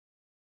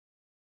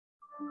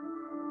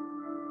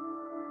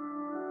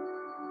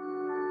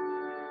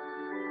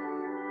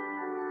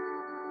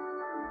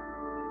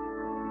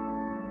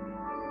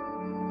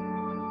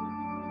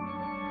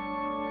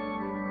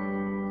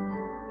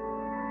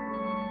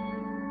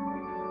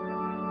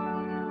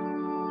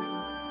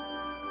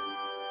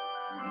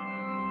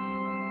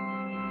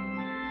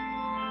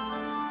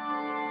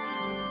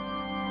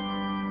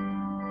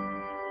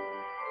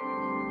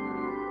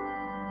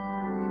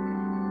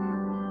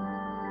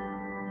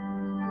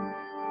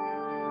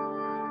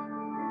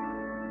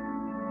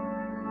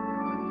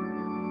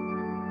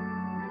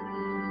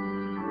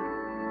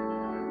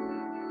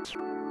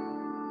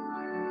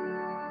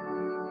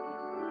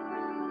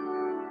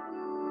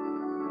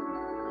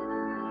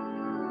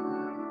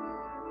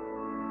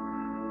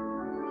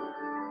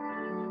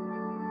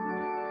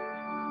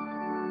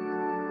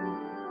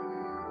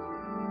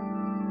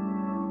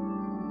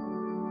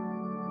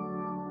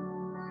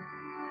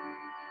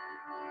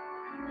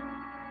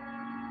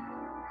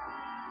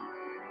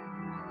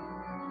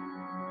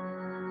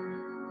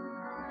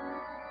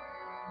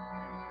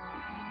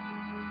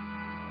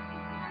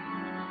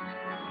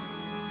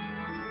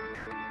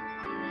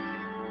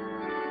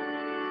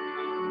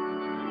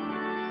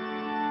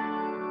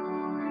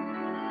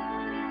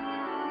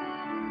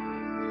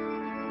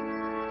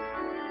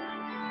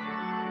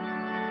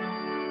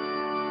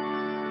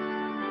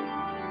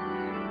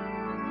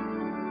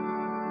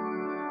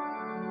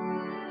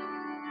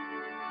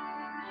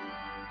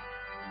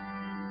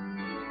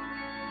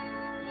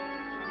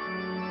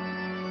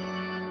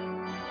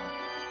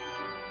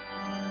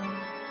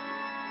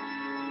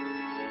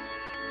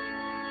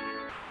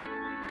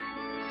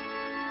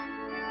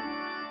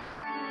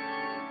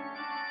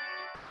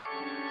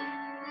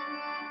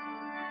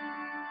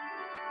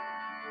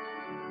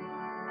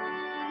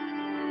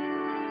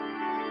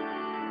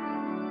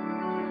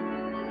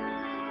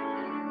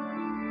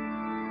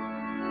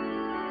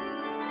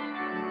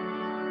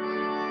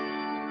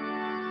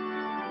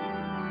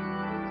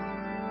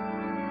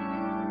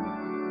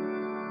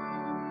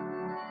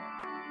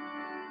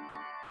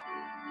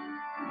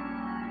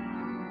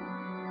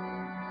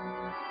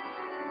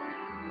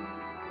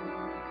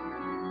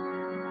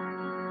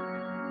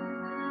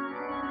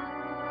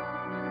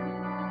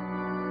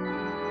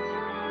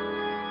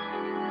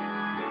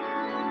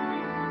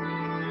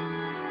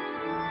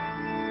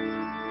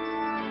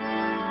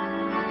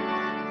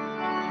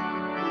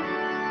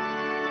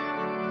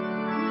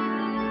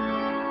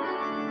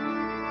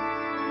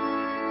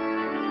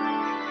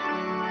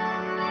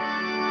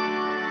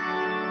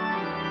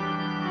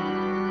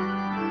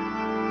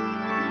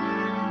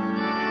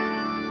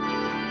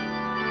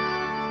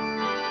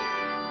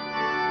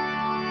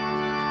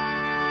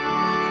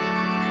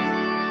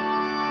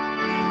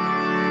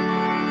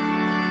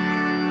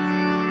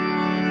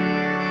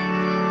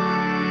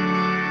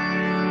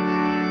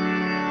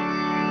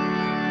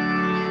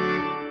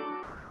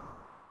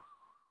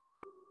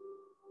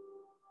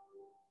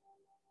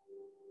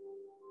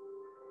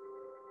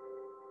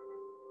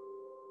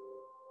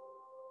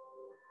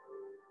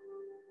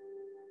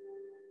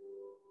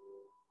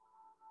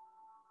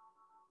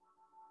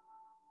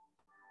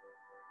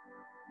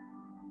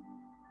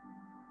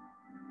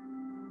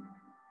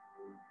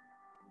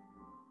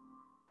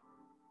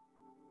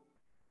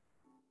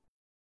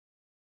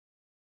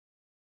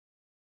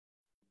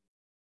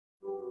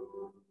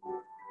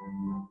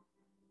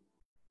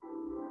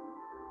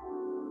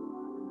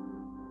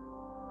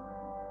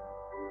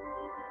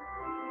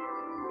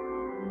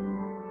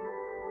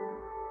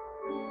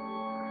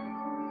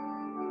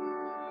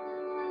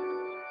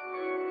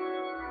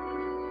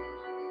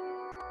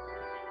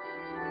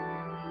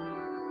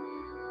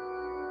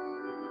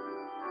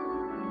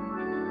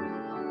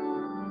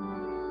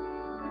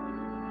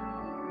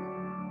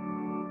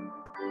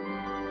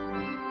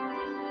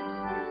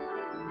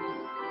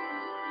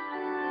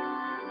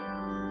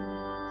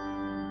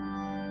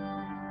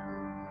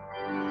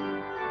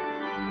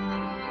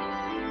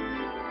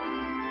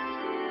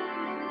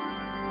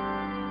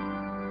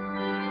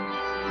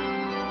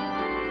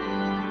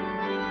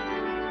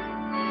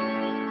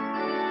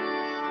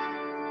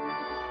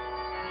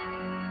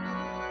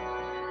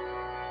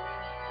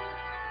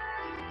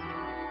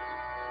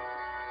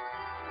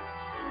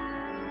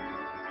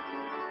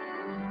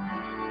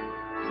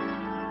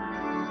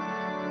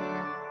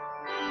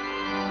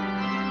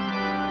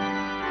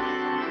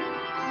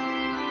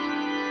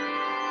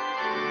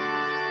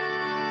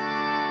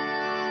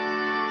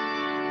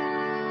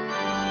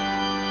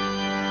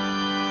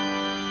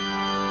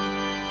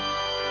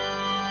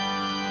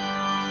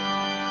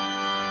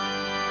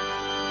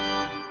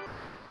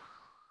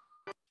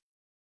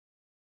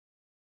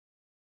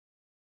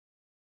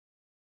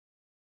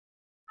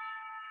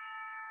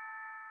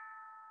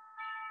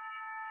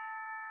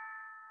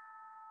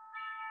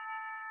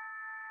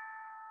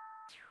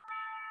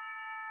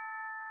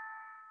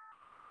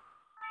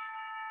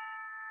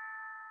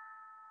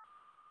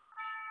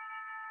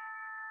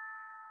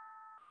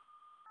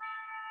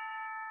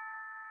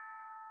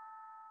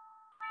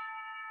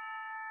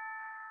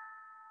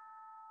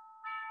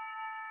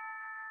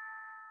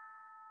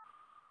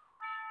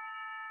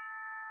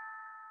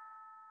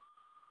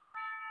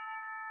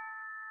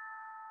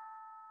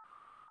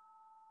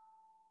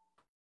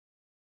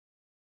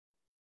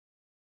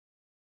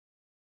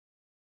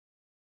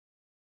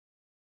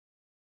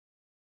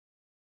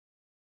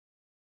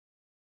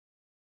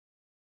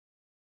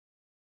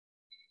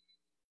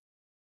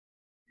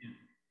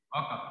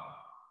Welcome.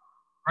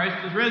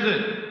 Christ is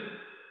risen.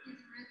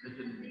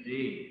 Risen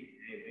indeed.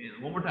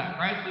 Amen. One more time.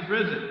 Christ is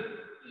risen.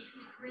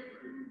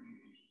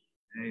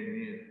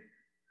 Amen.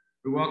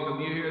 We welcome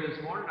you here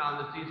this morning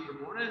on this Easter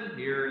morning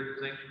here in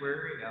the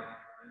sanctuary out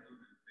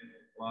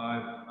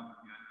live. Some of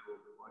you I know will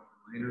be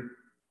watching later.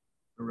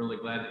 We're really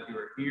glad that you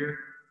are here.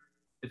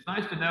 It's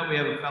nice to know we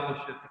have a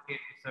fellowship that can't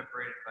be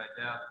separated by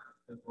death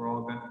because we're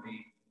all going to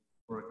be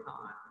for a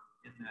time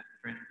in that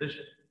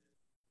transition.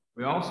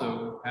 We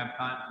also have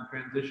times in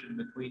transition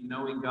between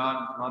knowing God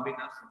and loving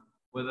us and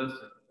with us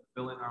and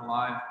filling our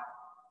life,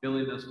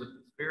 filling us with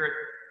the Spirit,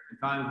 and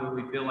times when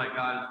we feel like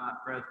God is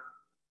not present.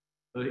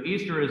 So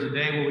Easter is a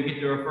day when we get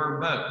to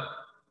affirm both,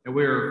 that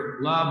we're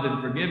loved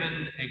and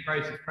forgiven, and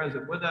Christ is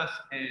present with us,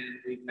 and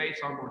we face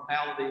our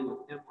mortality with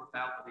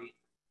immortality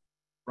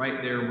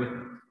right there with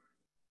us.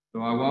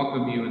 So I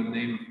welcome you in the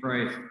name of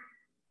Christ,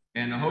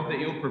 and I hope that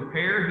you'll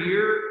prepare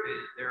here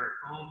and there at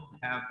home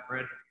to have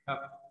bread and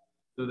cup,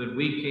 so that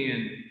we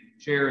can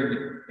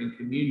share in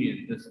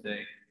communion this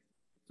day,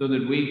 so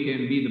that we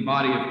can be the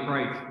body of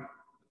Christ, the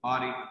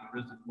body of the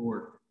risen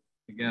Lord,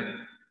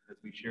 together as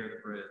we share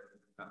the bread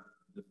and the cup.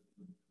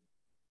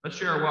 Let's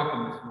share a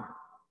welcome this morning.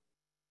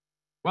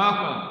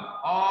 Welcome,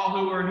 all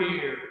who are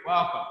here.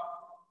 Welcome.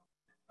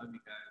 Love you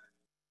guys.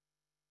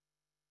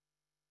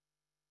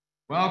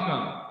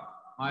 Welcome,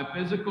 my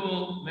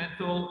physical,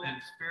 mental,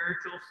 and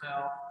spiritual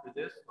self to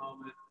this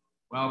moment.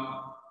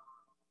 Welcome.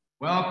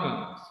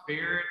 Welcome,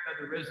 Spirit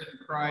of the risen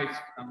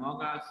Christ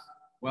among us.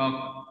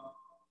 Welcome.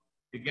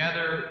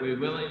 Together, we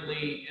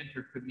willingly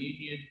enter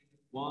communion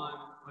one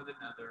with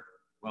another.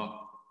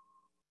 Welcome.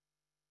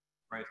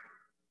 Christ.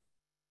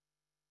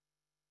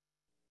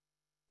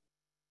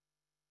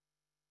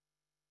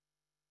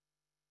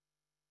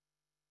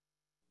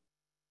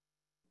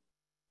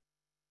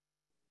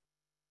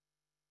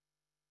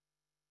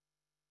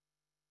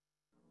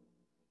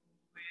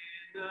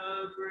 Wind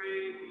of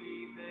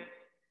breaking day.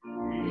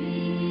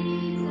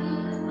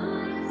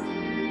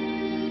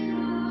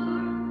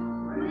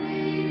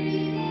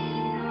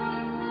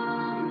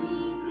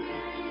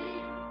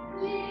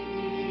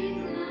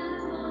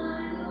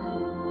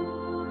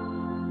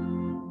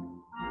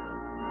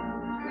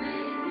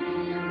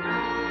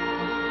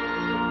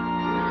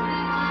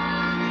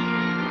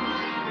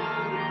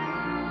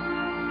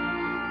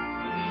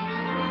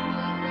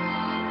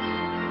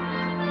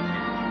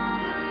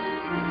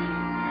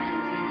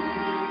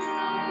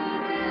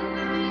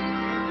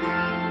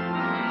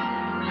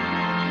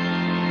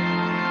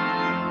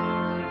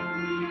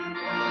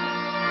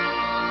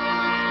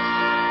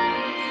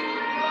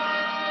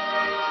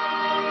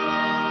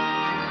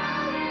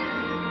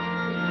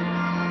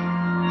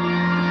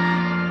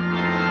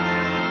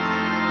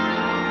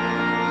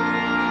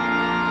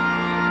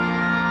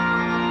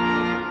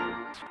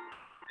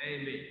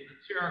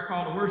 Our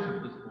call to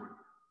worship this morning.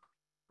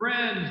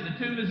 Friends,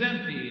 the tomb is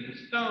empty, the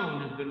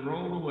stone has been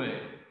rolled away.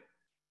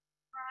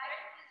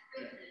 Christ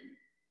is risen.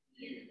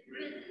 He is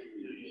risen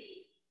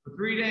indeed. For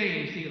 3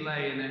 days he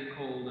lay in that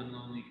cold and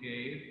lonely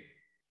cave.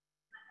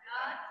 But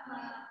God's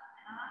love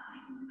cannot be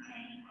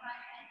contained by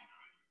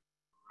anything,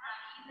 not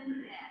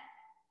even death.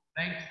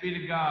 Thanks be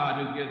to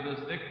God who gives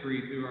us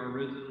victory through our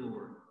risen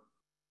Lord.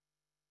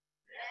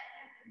 Death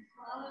has been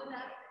swallowed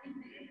up in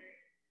victory.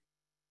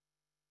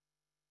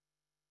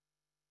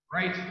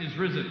 Christ is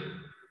risen.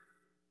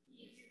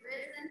 He is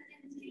risen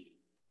indeed.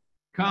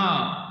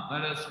 Come,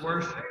 let us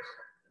worship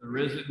the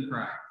risen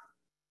Christ.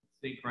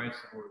 Sing Christ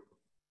the Lord.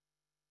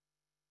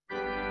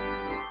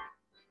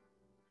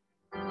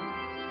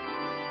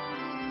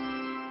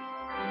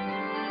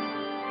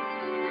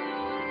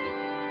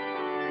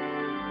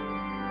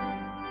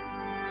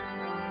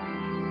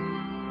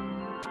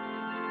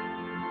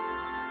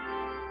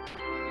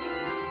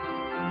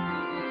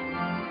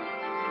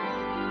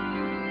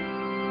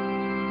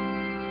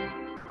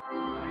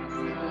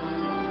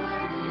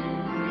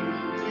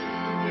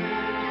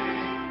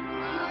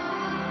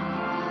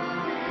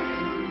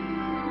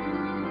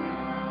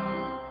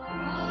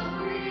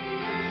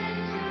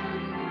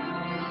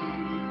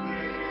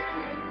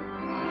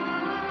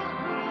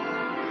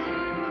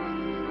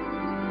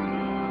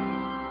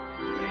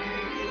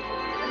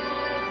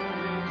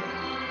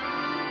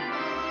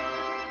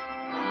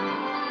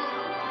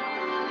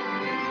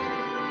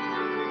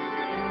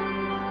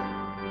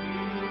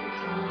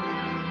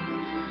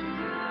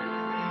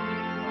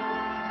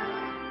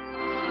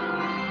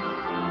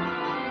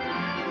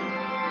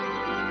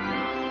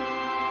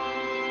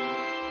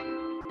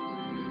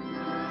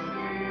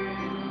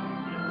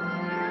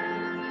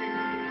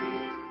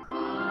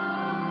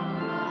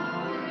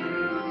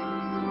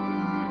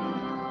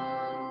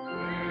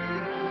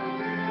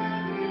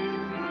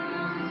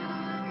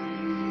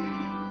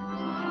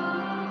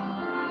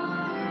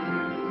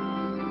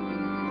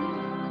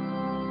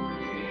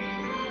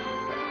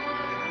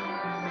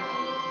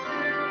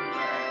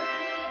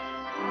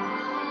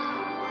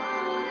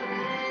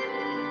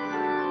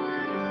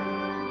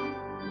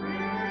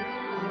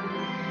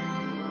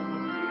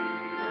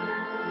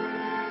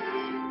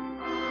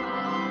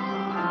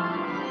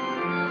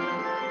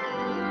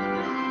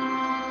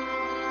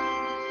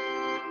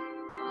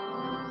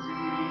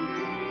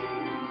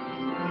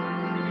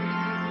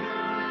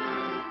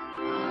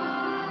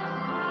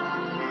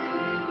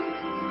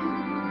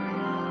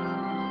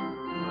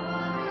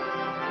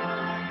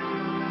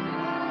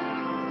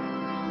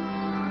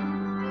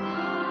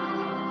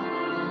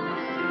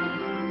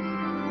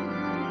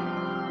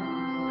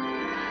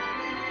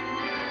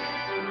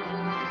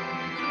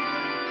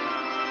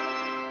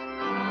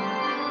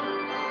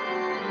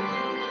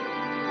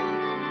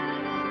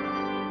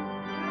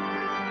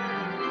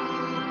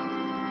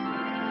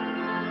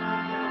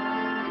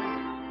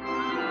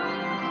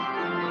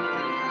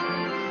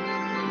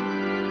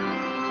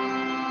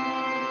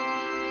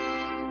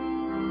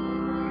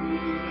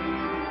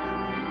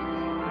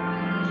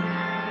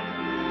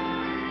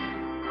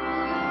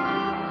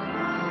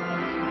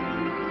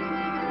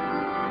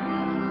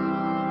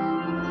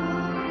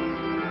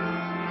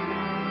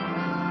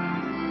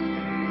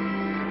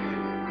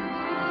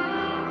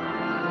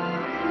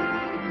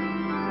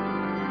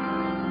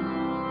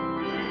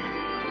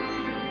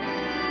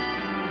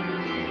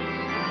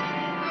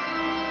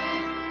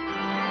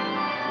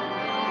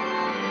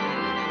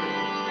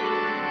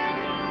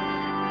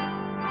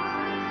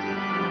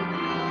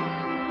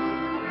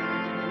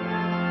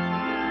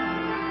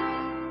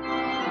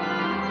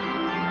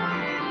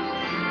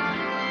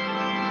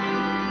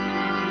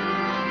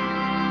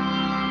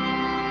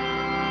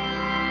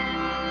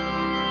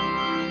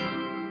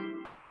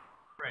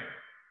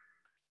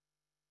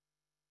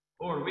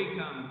 Lord, we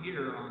come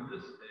here on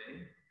this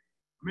day,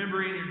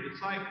 remembering your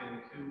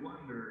disciples who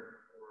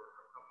wondered for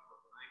a couple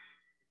of nights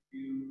if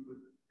you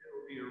would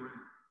still be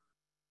around.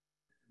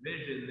 The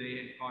vision they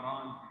had caught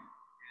on to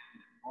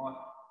and bought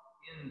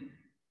into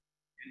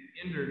and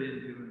entered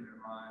into in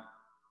their lives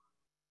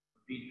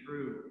would be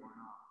true or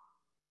not.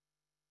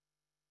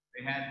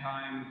 They had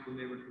times when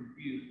they were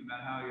confused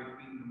about how your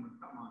kingdom would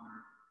come on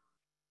earth.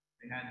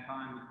 They had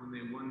times when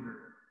they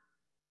wondered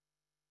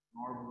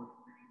marvelous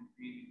things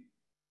Jesus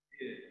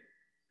did,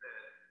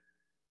 said.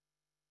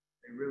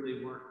 They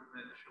really weren't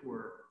that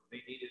sure.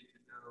 They needed to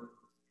know it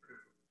was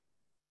true.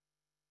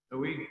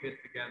 So we get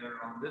together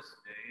on this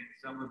day and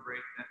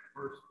celebrate that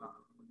first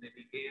time when they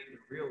began to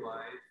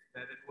realize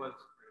that it was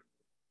true.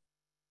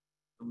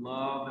 The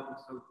love that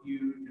was so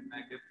huge and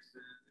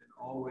magnificent and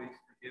always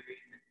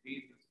forgiving that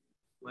Jesus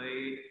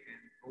displayed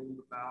and told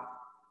about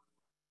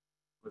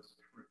was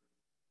true.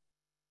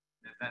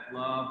 That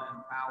love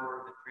and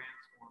power that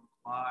transforms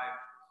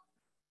lives,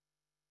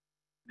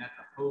 and that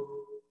the hope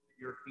that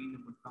your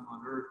kingdom would come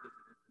on earth as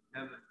it is in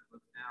heaven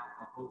was now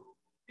a hope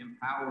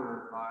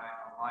empowered by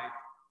a life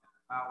and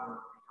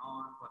power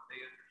beyond what they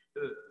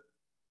understood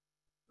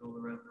until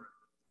the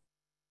resurrection.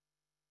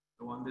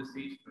 So on this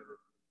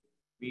Easter,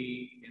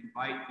 we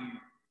invite you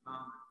to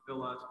come and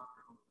fill us with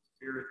your Holy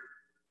Spirit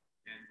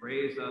and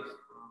raise us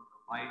from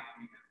the life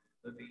we have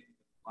been living to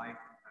the life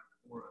you have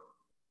for us.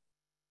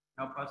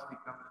 Help us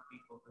become the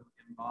people who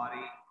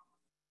embody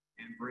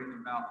and bring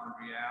about the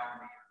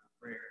reality of the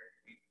prayer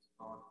Jesus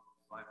taught his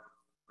disciples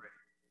to pray.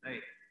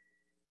 Say,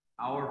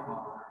 Our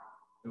Father,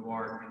 who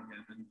art in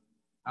heaven,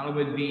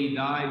 hallowed be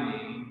thy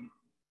name,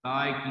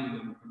 thy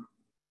kingdom come,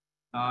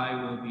 thy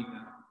will be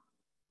done,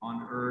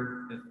 on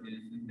earth as it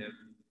is in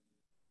heaven.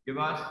 Give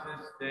us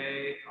this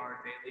day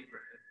our daily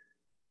bread,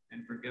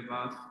 and forgive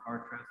us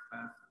our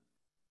trespasses,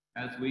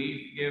 as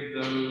we forgive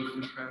those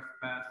who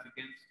trespass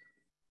against us.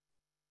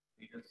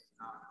 Lead us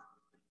not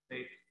into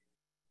temptation,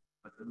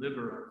 but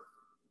deliver us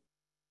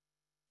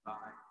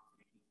by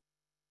kingdom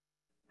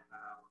and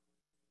power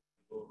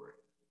and glory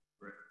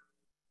forever.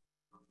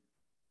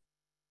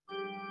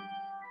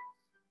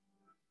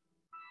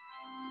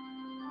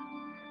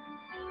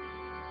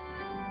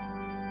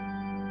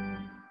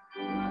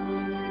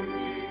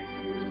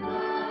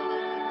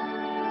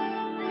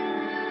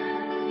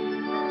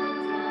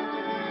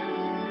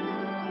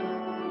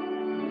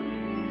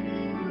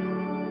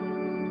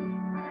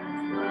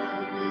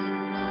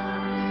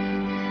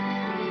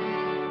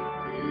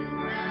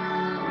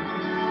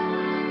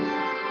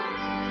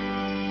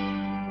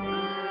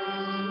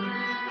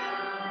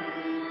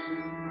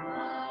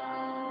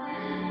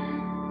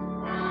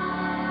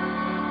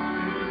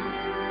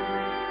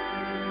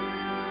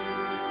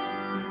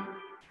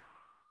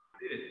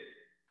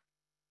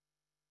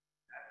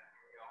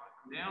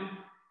 Down.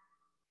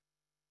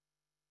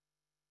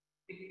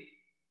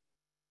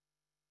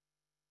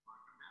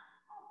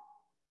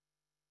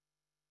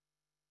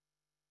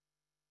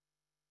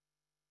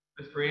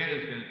 Miss Brianna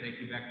is going to take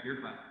you back to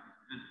your class.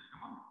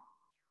 Come on.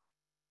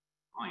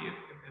 Come on, you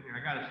come in here. I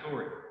got a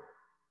story.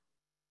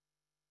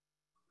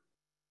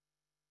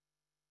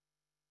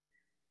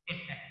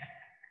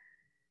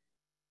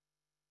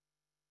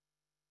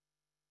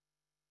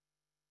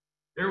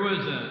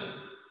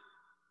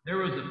 There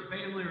was a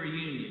family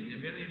reunion.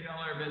 Have any of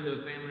y'all ever been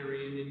to a family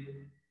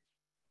reunion?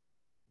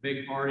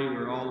 Big party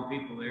where all the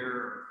people there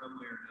are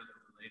some way or another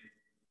related.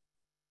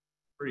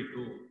 Pretty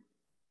cool.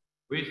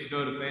 We used to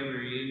go to family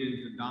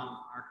reunions in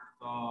Donaldson,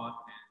 Arkansas,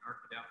 and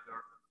Arkadelphia,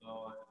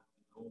 Arkansas,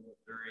 and Old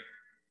Missouri,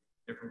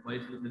 different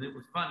places, and it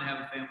was fun to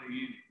have a family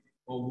reunion.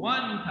 Well,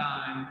 one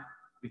time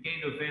we came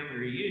to a family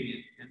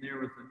reunion, and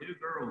there was a new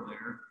girl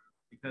there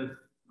because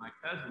my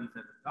cousins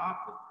had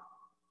adopted her.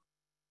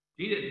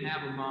 She didn't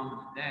have a mom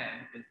and a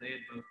dad because they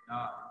had both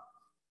died.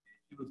 And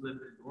she was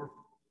living in an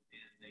orphanage,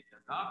 and they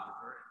adopted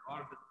her and brought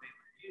her to the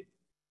family reunion.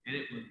 And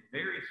it was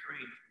very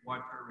strange to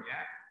watch her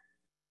react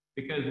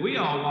because we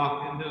all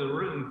walked into the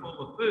room full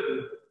of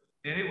food,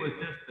 and it was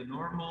just a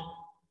normal,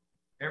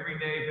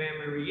 everyday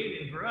family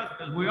reunion for us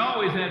because we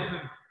always had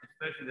food,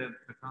 especially the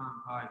pecan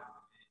pie.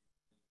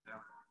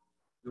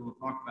 We will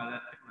talk about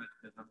that too much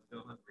because I'm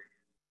still hungry.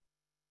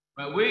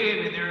 But we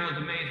had been there, and it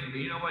was amazing.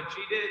 But you know what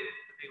she did?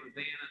 Her name was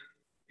Anna.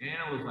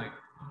 Anna was like,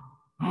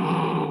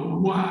 oh,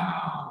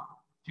 wow.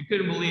 She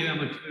couldn't believe how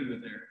much food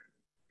was there.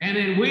 And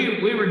then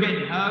we were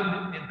getting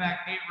hugged. In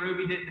fact, Aunt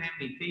Ruby didn't have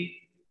any teeth,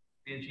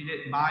 and she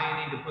didn't buy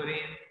any to put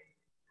in.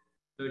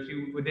 So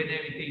she didn't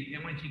have any teeth.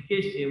 And when she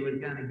kissed you, it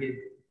would kind of get,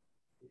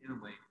 in a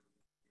way.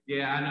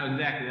 Yeah, I know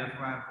exactly. That's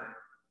what I'm saying.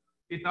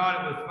 She thought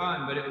it was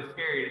fun, but it was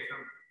scary to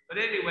some. But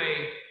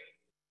anyway,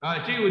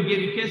 she would give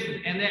you kisses.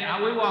 And then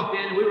we walked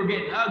in, and we were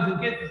getting hugs and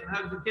kisses and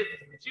hugs and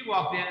kisses. And she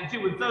walked in, and she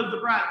was so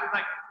surprised. She was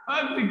like,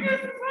 hugs and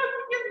kisses, hugs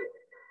and kisses.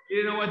 She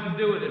didn't know what to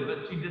do with it,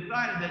 but she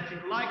decided that she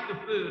liked the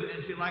food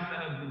and she liked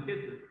the hugs and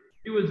kisses.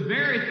 She was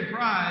very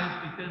surprised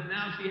because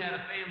now she had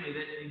a family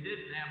that she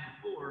didn't have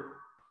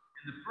before.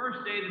 And the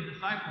first day the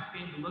disciples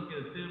came to look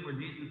at a tomb where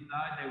Jesus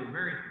died, they were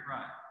very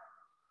surprised.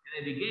 And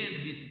they began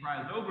to be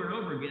surprised over and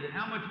over again at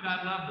how much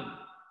God loved them.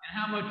 and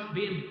how much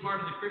being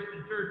part of the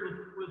Christian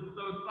church was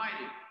so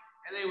exciting.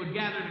 And they would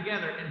gather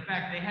together. In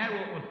fact, they had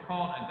what was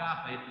called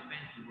agape, it's a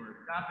fancy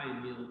word, agape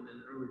meals in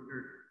the early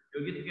church.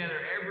 They would get together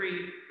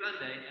every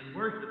Sunday and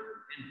worship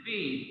and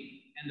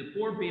feed, and the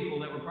poor people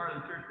that were part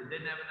of the church that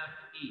didn't have enough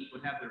to eat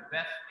would have their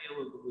best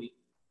meal of the week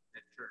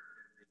at church.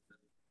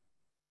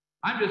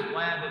 I'm just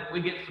glad that we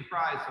get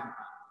surprised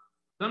sometimes.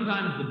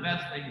 Sometimes the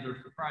best things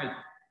are surprising.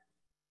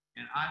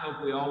 And I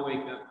hope we all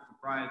wake up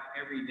surprised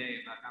every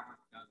day about how much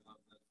God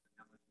loves us and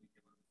how much we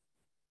can love him.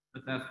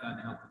 Let's ask God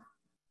to help us.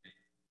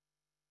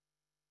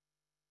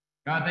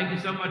 God, thank you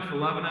so much for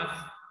loving us.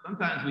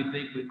 Sometimes we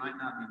think we might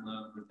not be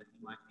loved or that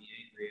you might be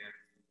angry at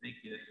us.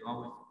 Thank you that you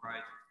always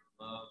surprise us with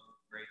love,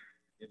 grace, and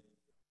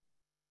forgiveness.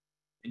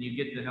 And you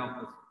get to help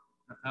us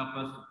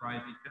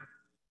surprise each other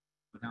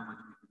with how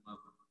much we can love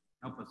them.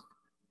 Help us.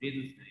 In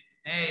Jesus' name.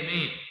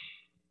 Amen.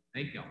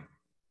 Thank you.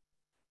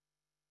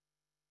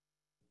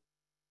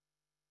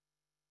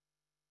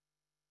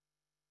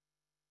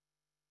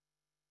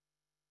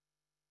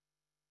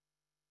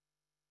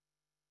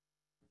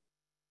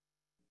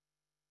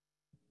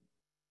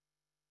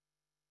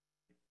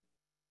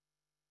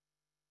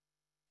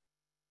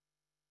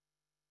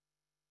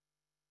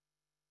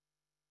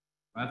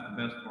 That's the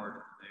best part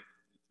of today.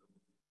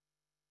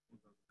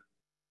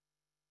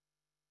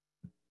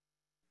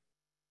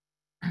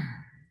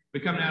 We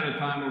come now to a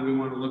time where we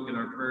want to look at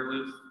our prayer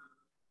list.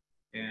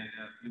 And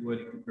if you would,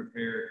 you can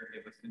prepare to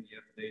give us any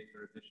updates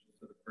or additions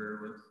to the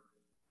prayer list.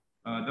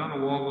 Donna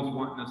Wall was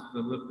wanting us to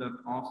lift up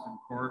Austin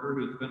Carter,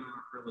 who's been on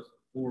our prayer list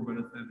before, but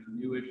is having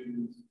new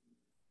issues,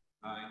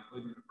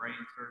 including a brain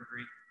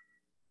surgery.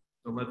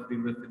 So let's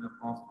be lifting up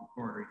Austin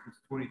Carter. He's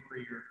just 23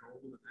 years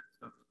old, and that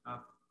stuff is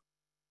tough.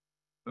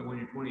 But when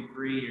you're 23,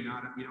 you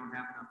don't have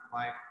enough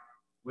life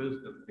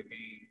wisdom to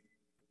gain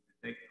to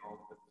take all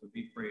of it. So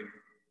be praying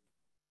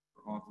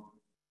for Austin.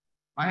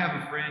 I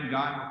have a friend,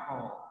 Guy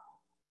McCall.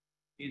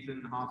 He's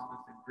in the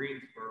hospice in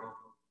Greensboro.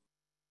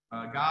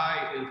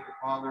 Guy is the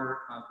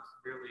father of a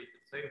severely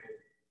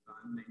disabled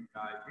son named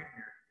Guy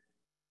Jr.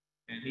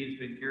 And he's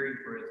been caring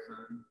for his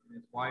son, and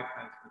his wife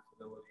has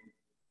disabilities.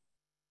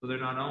 So they're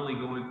not only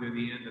going through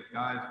the end of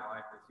Guy's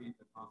life as he's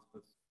in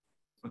hospice,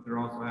 but they're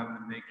also having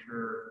to make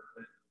sure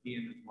that he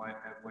and his wife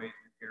have ways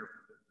to care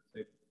for their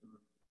disabled son.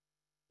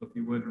 So if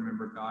you would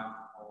remember Guy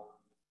McCall.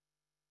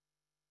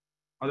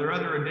 Are there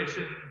other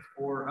additions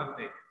or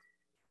updates?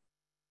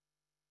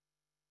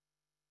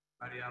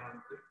 Anybody out on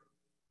the Zoom?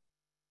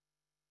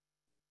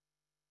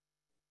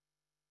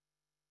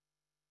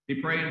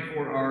 Be praying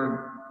for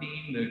our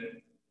team,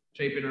 the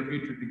Shaping Our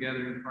Future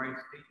Together in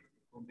Christ team.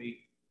 We'll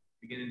be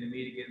beginning to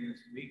meet again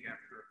this week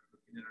after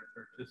looking at our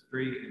church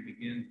history and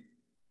begin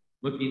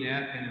looking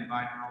at and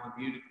inviting all of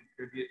you to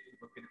contribute to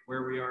looking at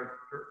where we are as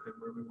a church and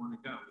where we want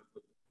to go.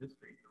 Look at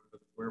history,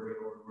 look at where we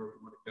are and where we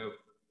want to go.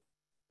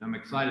 And I'm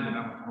excited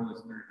about what the Holy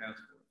Spirit has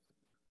for us.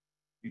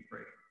 We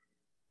pray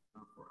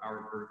for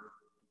our group.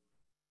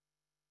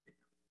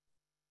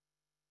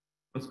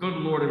 Let's go to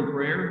the Lord in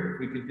prayer.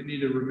 We continue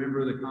to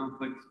remember the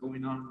conflicts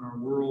going on in our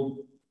world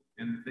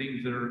and the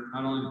things that are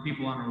not only the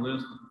people on our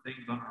list, but the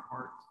things on our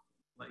hearts.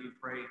 Let you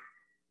pray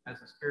as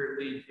the Spirit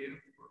leads you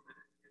for a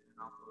minute, and then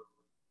I'll close.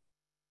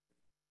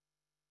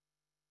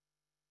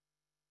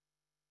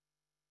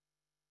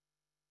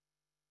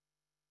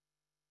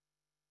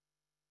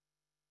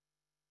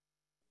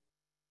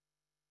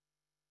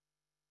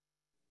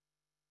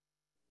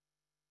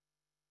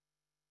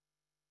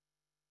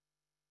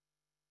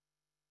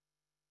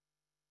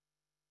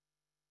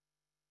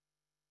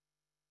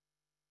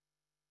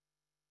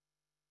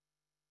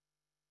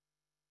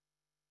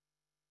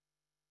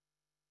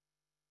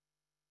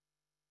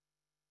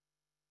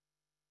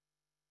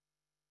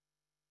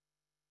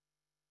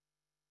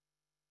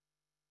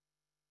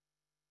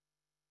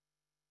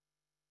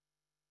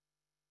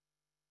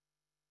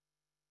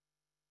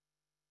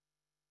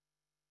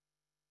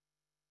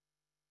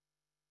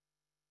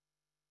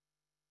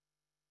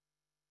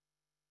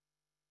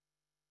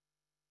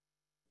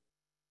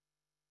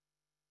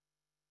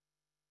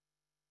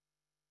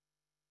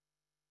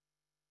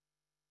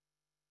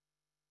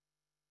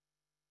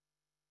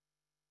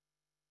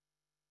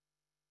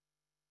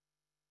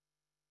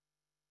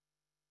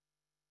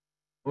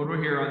 Lord,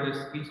 we're here on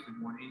this Easter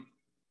morning.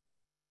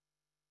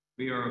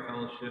 We are a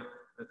fellowship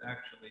that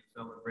actually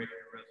celebrates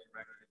the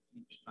resurrection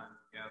each time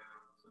we gather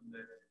on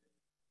Sunday.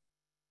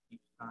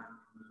 Each time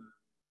we move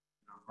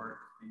in our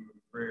hearts to you in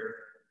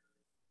prayer.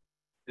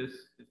 This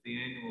is the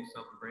annual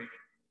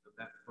celebration of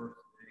that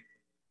first day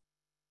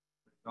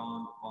that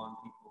dawned upon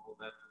people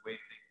that the way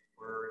things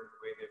were and the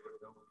way they were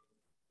going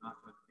was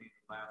not going to be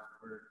the last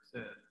word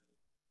said.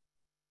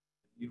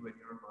 You and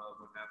your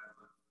love would have to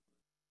live.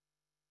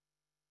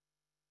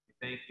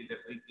 We thank you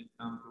that we can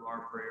come to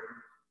our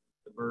prayers,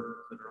 the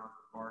burdens that are on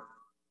the heart,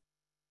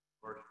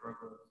 our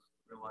struggles,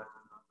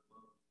 realizing not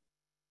alone,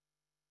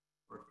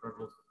 our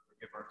struggles to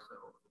forgive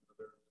ourselves and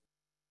others.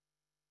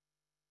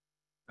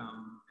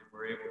 Come and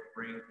we're able to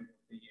bring people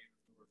to you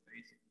who are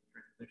facing the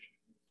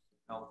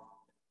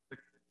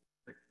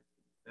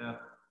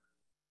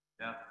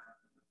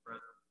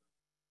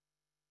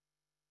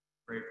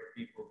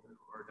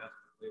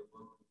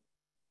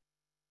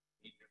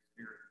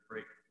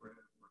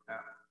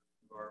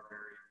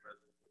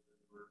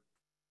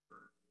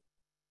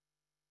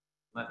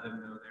Let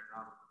them know they're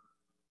not alone.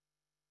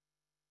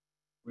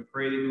 We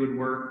pray that you would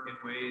work in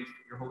ways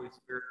that your Holy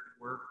Spirit could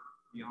work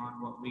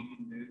beyond what we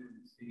can do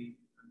and see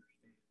and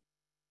understand.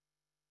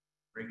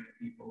 Bringing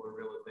people a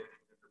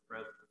realization of your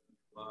presence and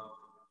your love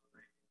and your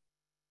strength.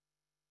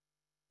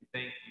 We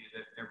thank you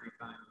that every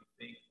time we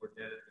think we're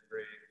dead in the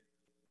grave,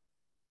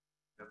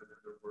 you have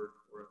another word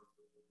for us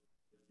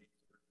this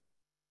Easter.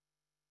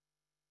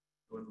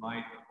 So in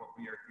light of what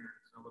we are here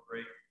to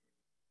celebrate,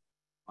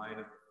 in light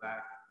of the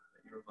fact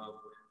that your love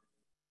wins,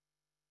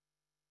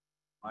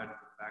 in light of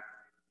the fact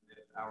that you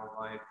committed our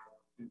life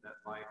to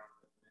that life,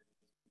 that is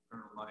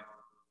eternal life,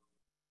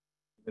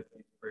 with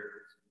these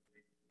prayers.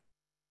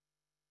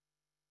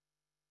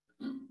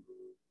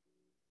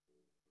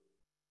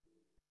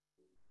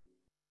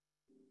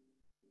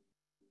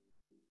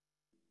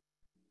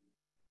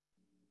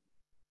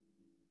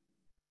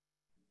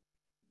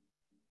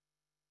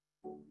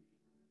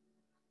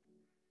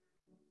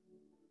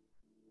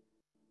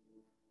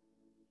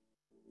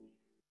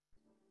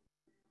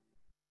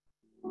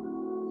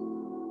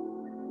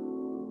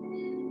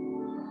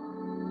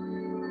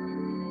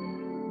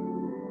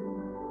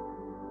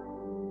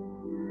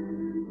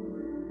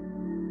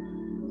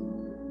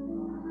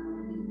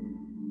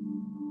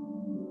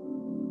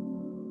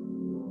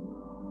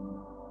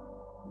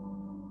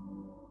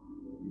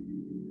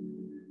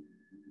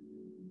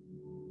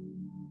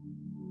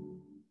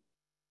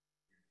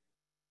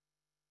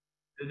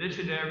 In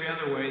addition to every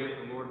other way that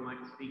the Lord might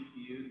speak to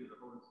you through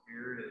the Holy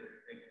Spirit as you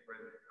take the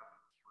bread and the cup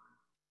this morning,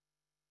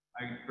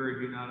 I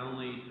encourage you not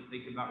only to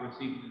think about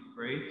receiving His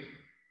grace,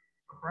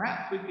 but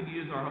perhaps we could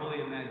use our holy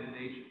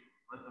imagination.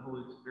 Let the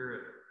Holy Spirit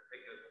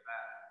take us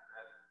back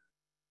to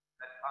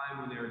that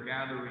time when they were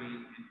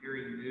gathering and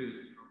hearing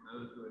news from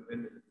those who had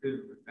been to the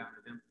tomb and found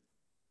it empty.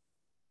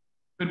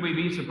 Could we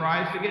be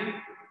surprised again?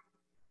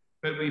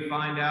 Could we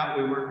find out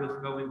we weren't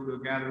just going to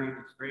a gathering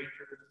of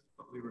strangers,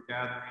 but we were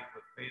gathering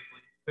with family?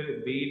 Could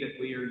it be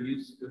that we are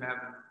used to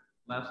having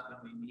less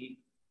than we need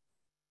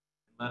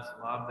and less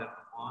love than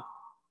we want,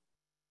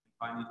 and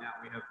finding out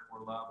we have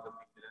more love than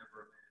we could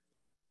ever imagine?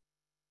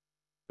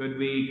 Could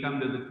we come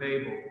to the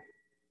table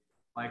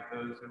like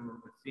those who were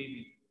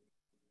receiving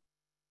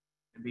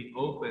and be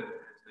open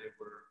as they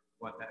were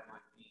what that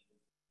might mean?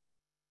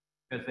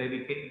 Because they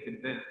became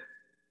convinced,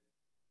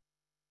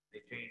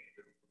 they changed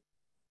them.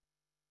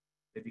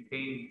 They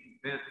became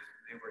convinced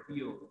and they were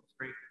healed and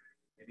strengthened.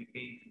 They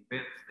became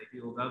convinced they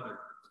healed others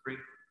and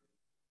strengthened.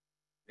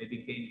 They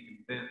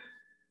became convinced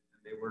and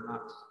they were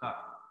not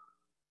stuck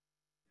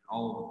in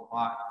all the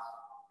plots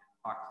and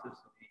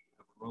toxicity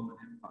of the Roman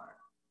Empire.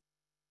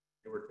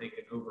 They were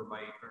taken over by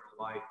eternal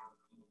life and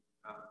the kingdom of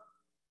God.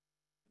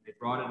 And they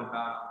brought it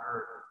about on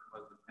earth as it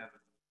was in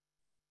heaven.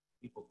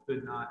 People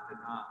could not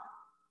deny,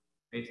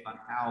 based on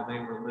how they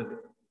were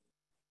living,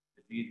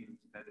 that Jesus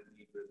had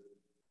indeed risen.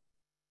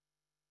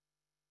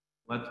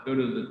 Let's go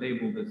to the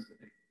table this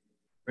day,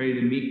 ready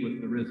to meet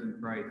with the risen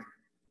Christ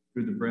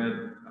through the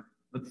bread.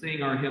 Let's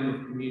sing our hymn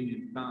of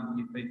communion. Come,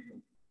 ye faithful,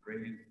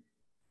 praise.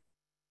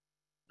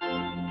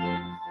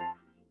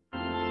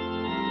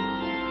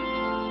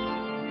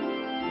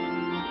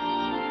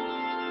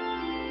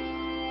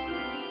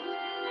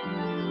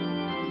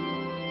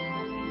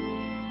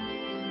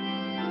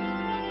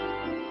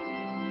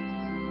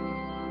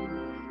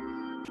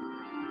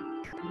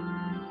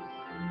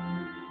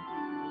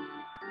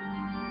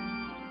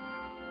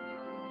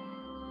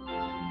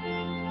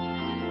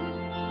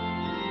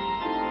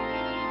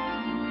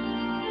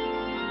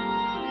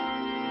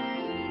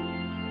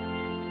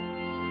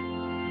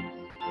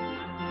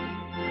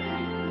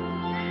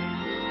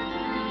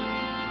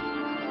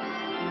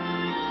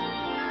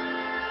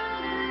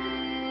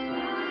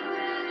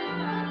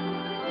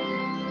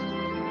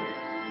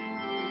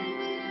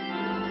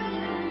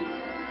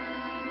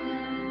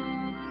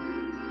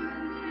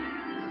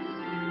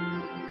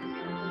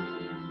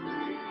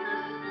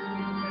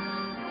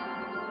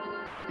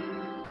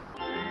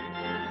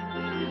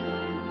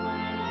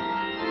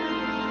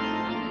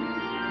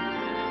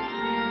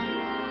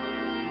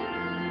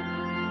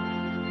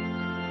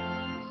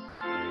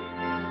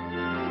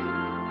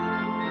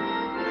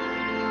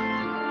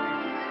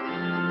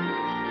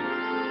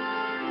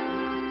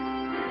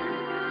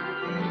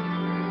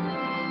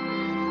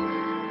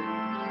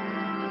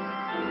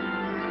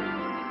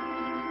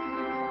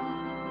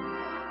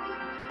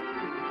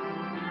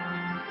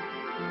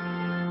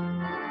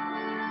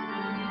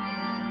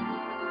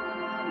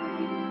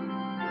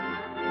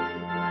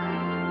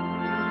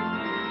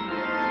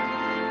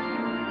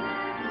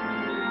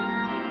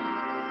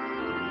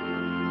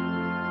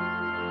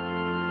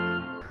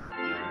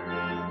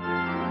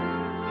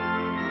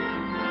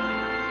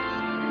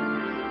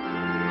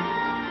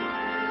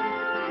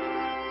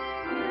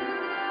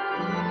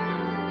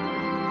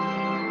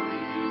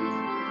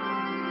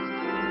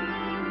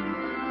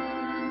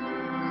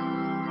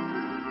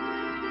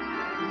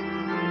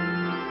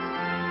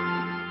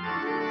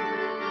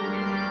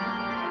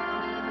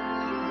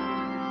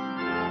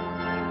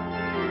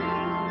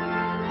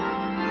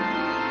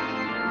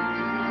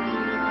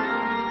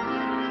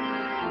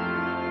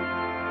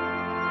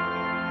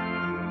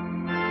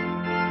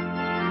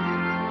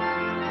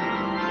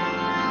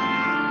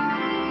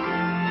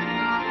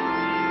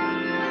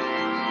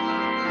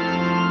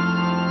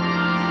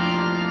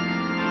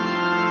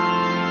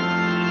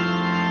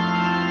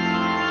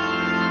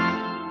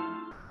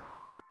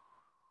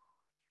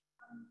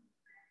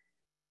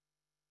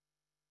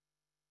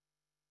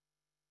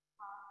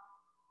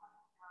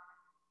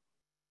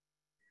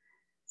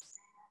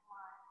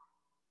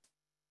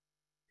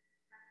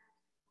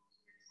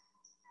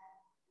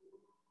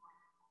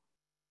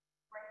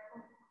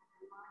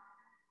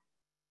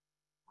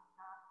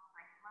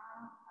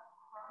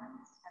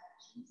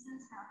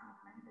 Jesus, how he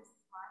laid his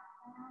life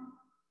down.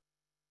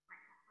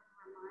 Grateful for the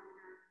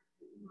reminder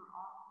that you are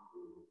all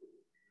who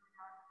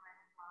are the bread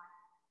of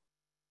life.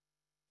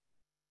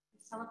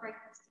 We celebrate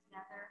this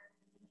together,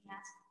 and we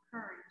ask for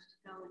courage to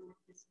go in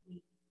with this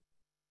week.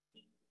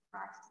 Keep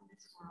Christ in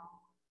this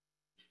world.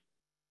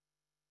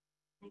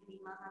 May we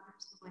love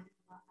others the way you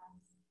love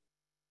us,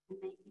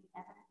 and may it be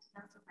evident to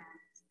those around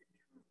us that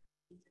truly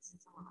Jesus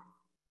is alive.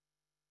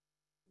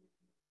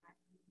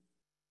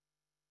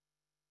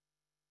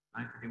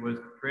 Night that he was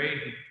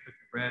betrayed, he took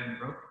the bread and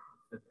broke it.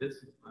 He said,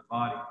 "This is my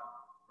body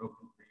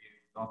broken for you.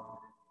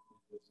 Often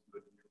this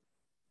good news."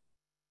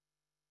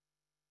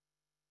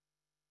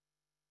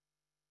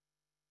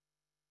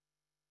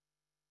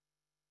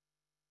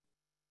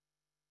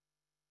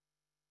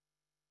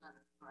 Let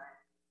us pray.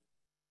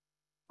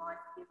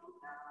 Life-giving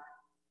God,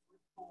 we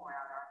pour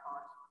out our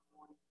hearts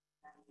before you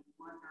today in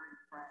wonder and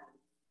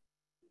praise.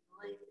 We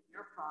believe that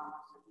your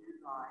promise of new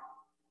life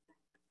has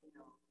been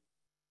fulfilled.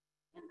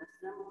 In the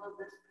symbol of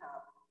this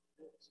cup,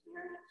 we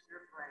experience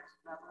your grace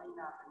bubbling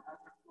up and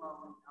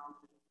overflowing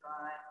onto the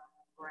dry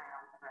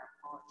ground of our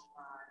parched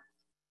lives.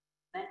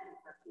 Thank you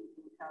for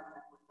keeping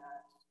covenant with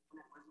us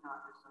when it was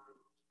not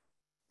deserved.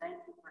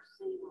 Thank you for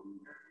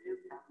sealing your new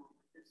covenant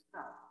with this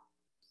cup,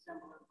 the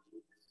symbol of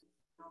Jesus'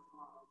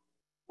 blood,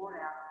 poured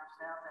out for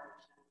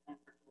salvation and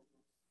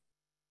forgiveness.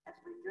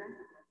 As we drink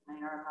of it, may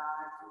our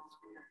lives and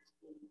spirits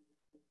be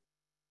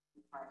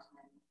in Christ's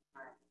name we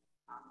pray.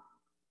 Amen.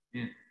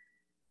 Amen.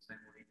 Same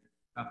way he took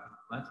the cup and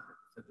blessed it.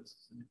 He said, "This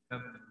is a new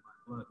covenant in my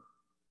blood."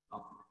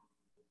 Often.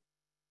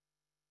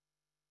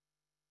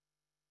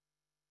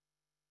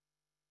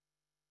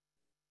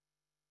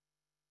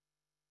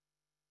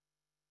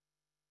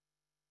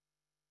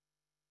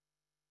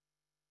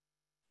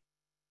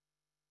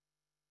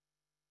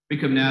 We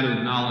come now to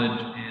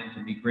acknowledge and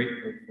to be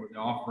grateful for the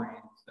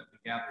offerings that we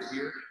gather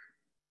here.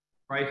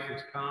 Christ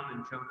has come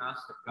and shown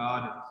us that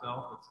God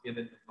himself has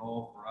given it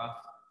all for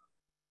us.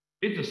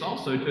 Jesus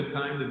also took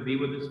time to be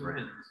with his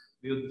friends,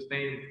 be with his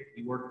family.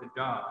 He worked a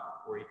job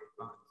before he could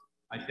find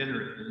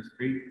itinerant in the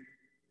street.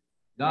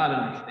 God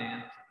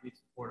understands that we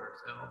support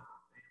ourselves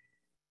and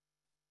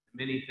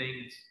many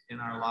things in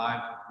our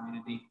lives and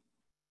community.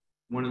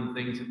 One of the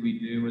things that we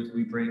do is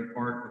we bring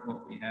part of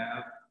what we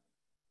have,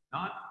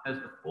 not as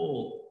the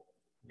full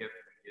gift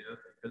we give,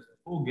 because the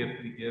full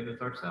gift we give is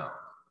ourselves.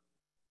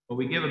 But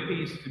we give a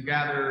piece we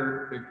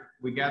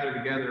gather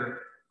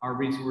together our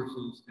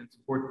resources and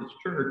support this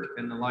church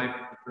and the life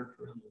of the church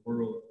around the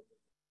world.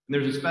 And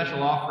there's a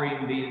special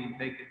offering being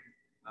taken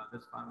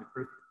this time of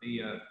Christmas,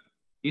 the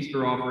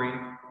Easter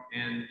offering,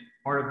 and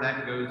part of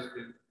that goes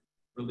to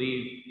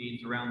relieve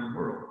needs around the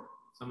world.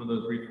 Some of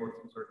those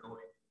resources are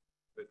going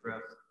to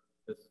address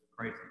this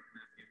crisis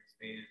in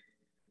Afghanistan,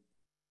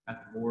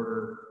 at the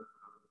border,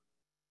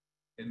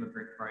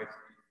 immigrant crisis,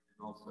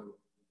 and also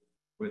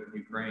with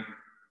Ukraine.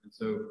 And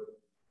so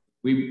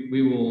we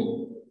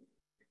will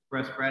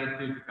express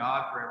gratitude to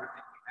God for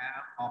everything we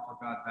have, offer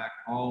God back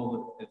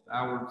all that's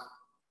ours,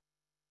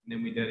 and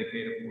then we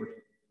dedicate a portion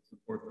to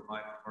support the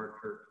life of our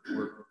church and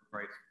work with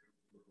Christ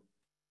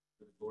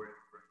for the glory of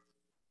Christ.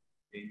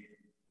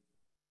 Amen.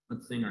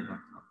 Let's sing our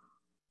next song.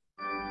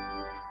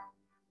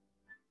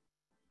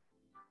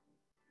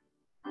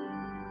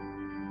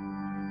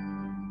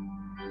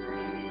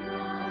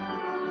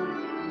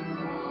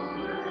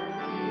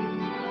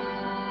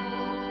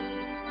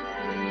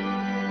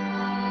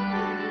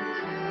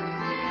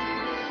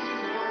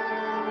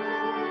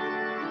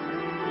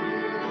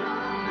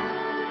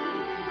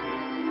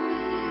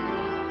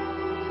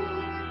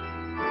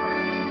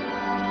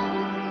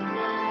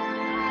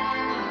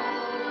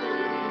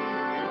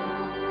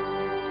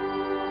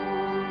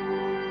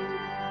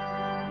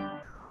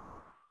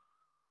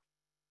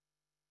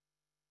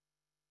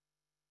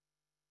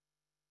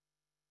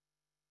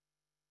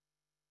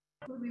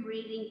 We'll be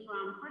reading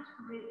from 1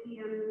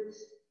 Corinthians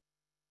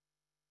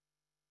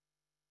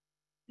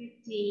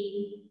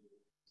 15,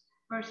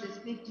 verses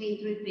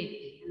 15 through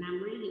 50. And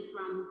I'm reading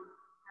from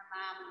our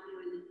Bible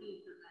here in the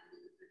pew because I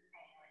didn't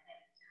prepare ahead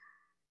of time.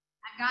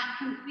 I got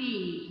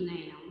confused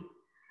now.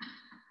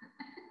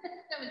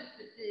 That was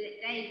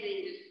today's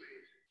English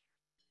version.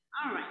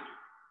 All right.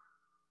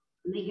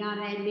 May God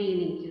add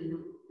meaning to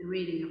the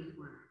reading of the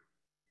word.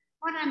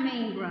 What I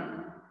mean,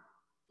 brother,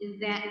 is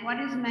that what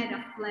is made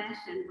of flesh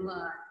and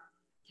blood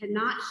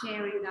cannot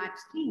share in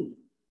God's kingdom,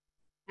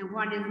 and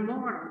what is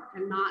mortal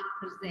cannot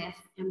possess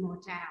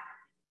immortality.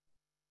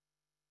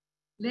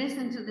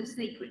 Listen to the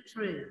secret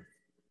truth.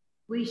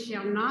 We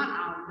shall not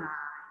all die,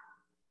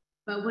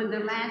 but when the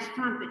last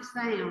trumpet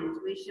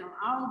sounds, we shall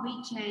all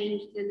be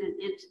changed in an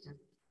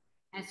instant,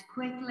 as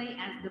quickly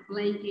as the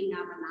blinking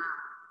of an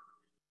eye.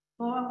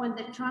 For when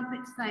the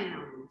trumpet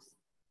sounds,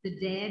 the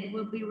dead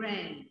will be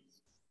raised,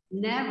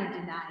 never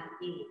to die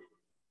again,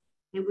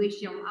 and we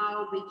shall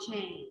all be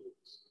changed.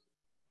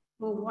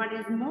 For what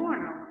is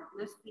mortal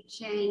must be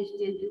changed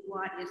into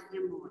what is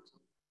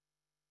immortal.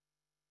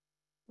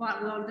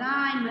 What will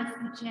die must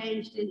be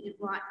changed into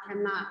what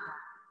cannot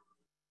die.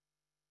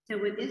 So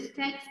when this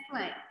takes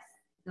place,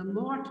 the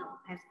mortal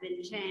has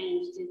been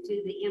changed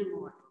into the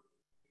immortal.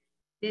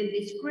 Then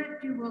the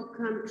scripture will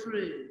come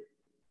true.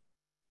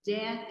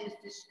 Death is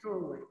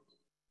destroyed.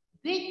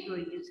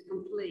 Victory is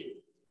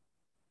complete.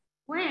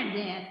 Where,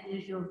 death,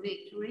 is your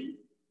victory?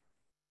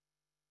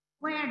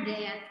 Where,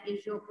 death,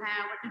 is your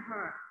power to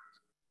hurt?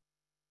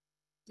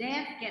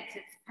 Death gets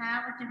its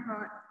power to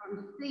hurt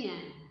from sin.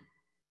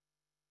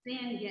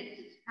 Sin gets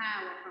its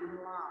power from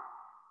the law.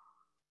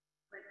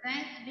 But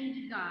thanks be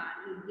to God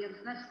who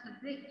gives us the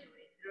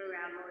victory through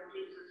our Lord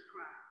Jesus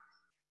Christ.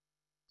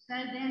 So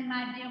then,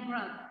 my dear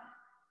brother,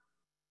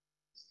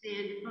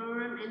 stand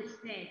firm and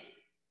steady.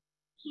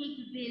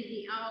 Keep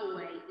busy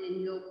always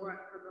in your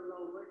work for the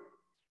Lord,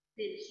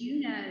 since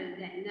you know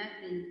that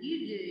nothing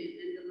you do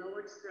in the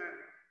Lord's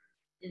service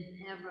is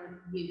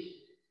ever useless.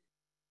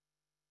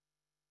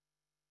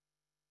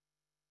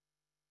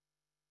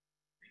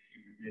 Thank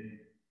you, Virginia.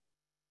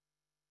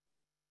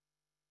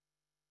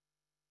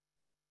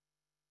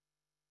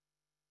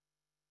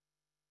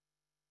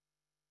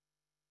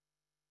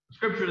 The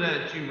scripture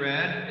that you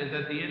read is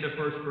at the end of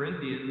 1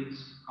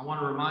 Corinthians. I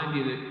want to remind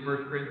you that 1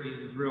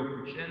 Corinthians' real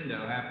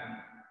crescendo happened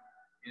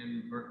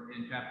in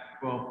chapter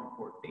 12 and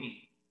 14.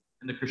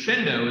 And the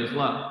crescendo is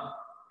love.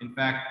 In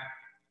fact,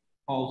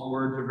 Paul's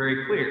words are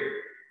very clear.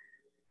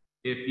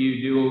 If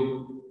you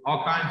do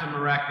all kinds of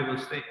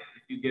miraculous things,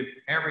 if you give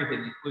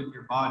everything, including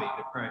your body,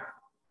 to Christ,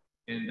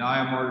 and die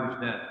a martyr's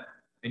death,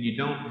 and you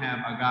don't have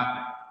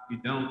agape, you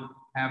don't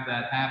have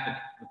that happening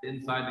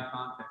inside the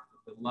context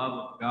of the love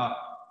of God,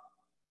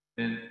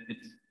 then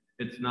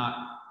it's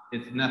nothing,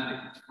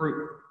 it's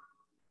fruit.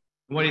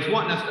 And what he's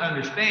wanting us to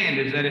understand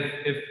is that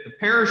if the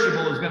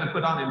perishable is going to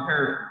put on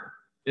imperishable,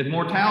 if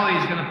mortality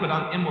is going to put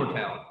on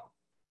immortality,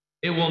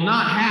 it will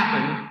not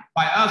happen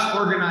by us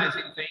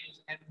organizing things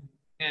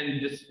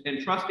and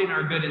trusting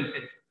our good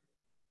intentions.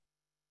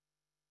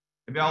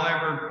 Have y'all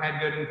ever had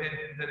good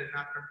intentions and it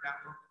not turned out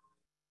well?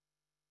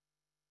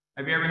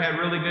 Have you ever had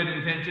really good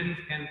intentions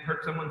and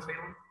hurt someone's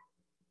feelings?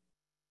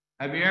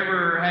 Have you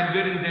ever had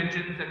good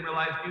intentions and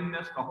realized you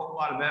missed a whole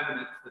lot of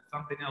evidence that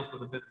something else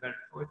would have been a better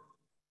choice?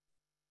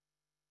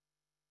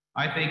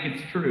 I think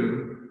it's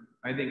true.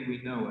 I think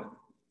we know it.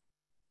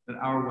 That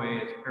our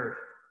way is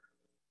perishable.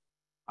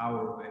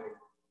 Our way is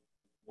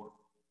mortal.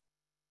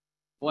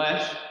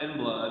 Flesh and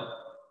blood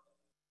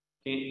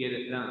can't get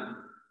it done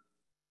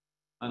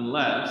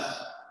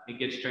unless it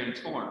gets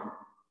transformed.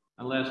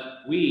 Unless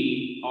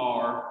we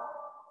are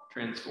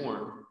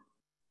transformed.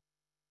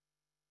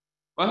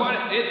 But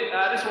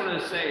I just wanted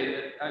to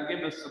say that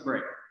give us a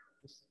break.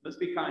 Let's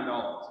be kind to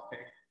all of us,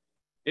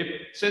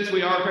 okay? Since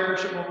we are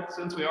perishable,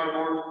 since we are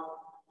mortal,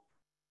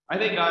 I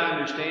think God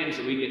understands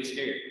that we get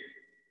scared.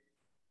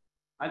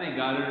 I think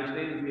God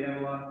understands we have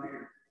a lot of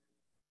fear.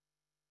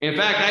 In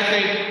fact, I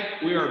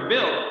think we are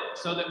built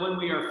so that when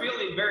we are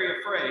feeling very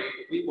afraid,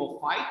 we will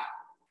fight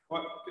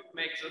what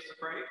makes us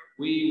afraid.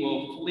 We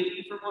will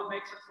flee from what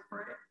makes us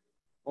afraid.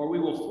 Or we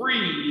will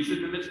freeze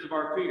in the midst of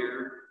our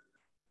fear.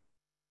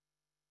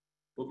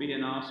 We'll be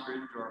an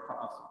ostrich or a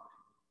possum.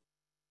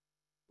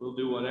 We'll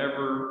do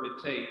whatever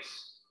it takes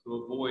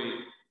to avoid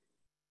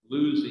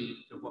losing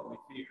to what we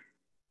fear.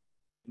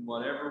 In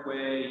whatever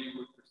way you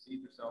would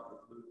perceive yourself as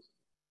losing.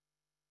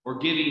 Or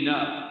giving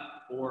up,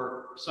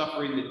 or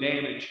suffering the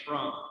damage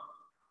from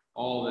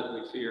all that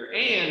we fear.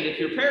 And if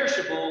you're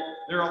perishable,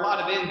 there are a lot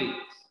of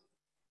endings.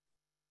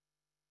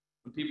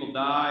 When people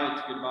die,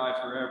 it's goodbye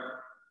forever.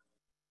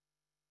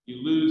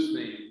 You lose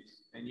things,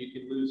 and you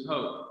can lose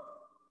hope.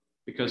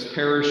 Because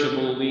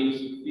perishable leads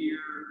to fear,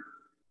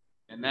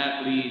 and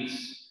that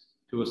leads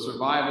to a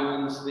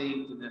survival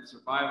instinct, and that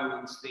survival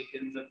instinct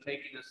ends up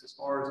taking us as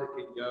far as it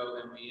can go,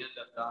 and we end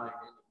up dying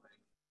anyway.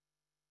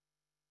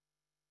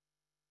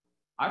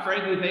 I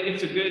frankly think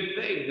it's a good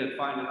thing to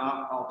find an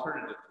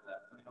alternative to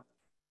that. You know?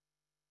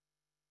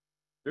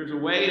 There's a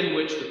way in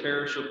which the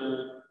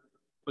perishable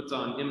puts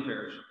on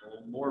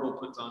imperishable, mortal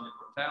puts on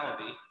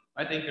immortality.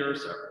 I think there are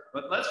several.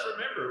 But let's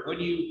remember, when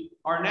you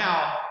are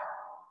now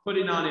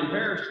putting on the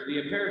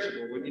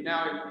imperishable, when you're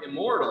now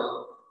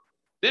immortal,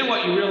 then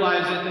what you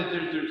realize is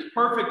that there's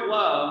perfect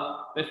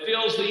love that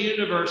fills the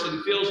universe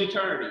and fills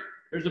eternity.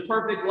 There's a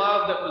perfect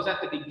love that was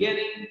at the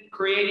beginning,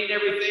 creating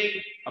everything,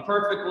 a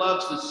perfect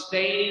love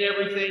sustaining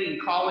everything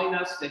and calling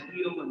us to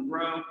heal and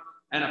grow,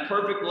 and a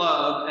perfect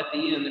love at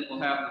the end that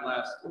will have the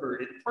last word.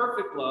 And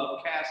perfect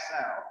love casts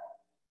out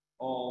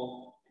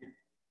all fear.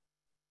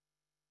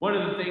 One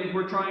of the things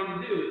we're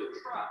trying to do is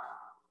trust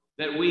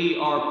that we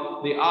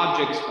are the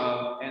objects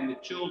of and the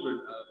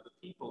children of the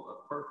people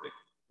of perfect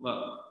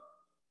love,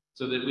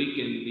 so that we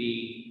can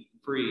be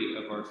free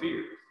of our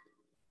fears.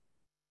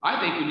 I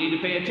think we need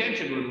to pay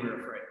attention when we're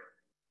afraid.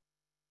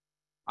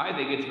 I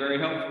think it's very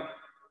helpful.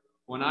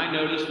 When I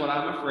notice what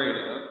I'm afraid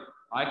of,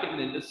 I can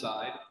then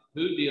decide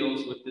who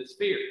deals with this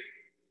fear.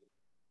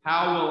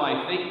 How will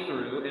I think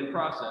through and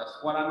process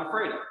what I'm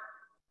afraid of?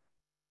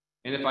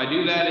 And if I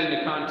do that in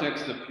the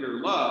context of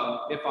pure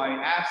love, if I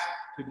ask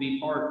to be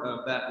part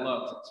of that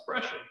love's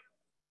expression,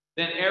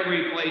 then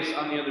every place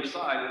on the other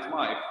side is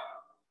life.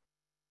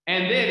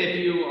 And then if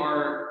you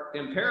are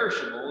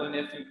imperishable, and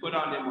if you put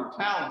on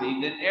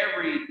immortality, then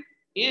every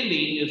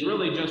ending is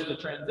really just a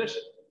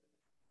transition.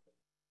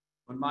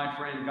 When my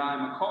friend Guy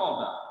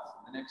McCall dies,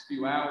 in the next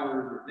few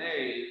hours or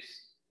days,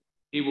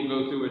 he will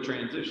go through a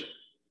transition.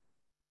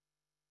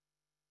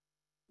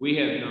 We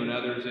have known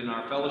others in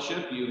our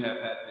fellowship. You have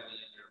had many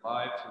in your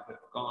lives who have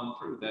gone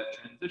through that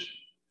transition.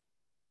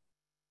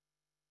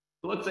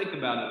 So let's think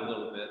about it a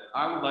little bit.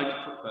 I would like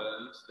to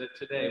propose that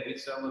today we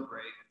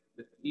celebrate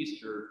the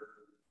Easter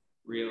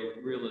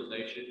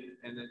realization,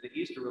 and that the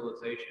Easter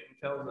realization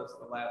tells us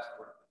the last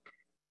word.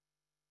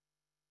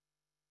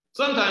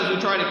 Sometimes we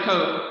try to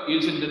cope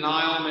using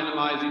denial,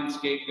 minimizing,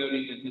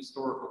 scapegoating, and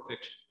historical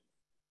fiction.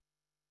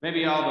 Maybe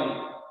y'all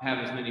don't have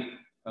as many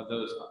of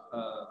those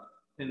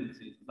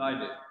tendencies as I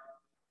do.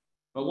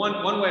 But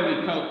one way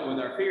we cope with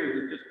our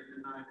fears is just to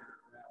deny their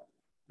reality.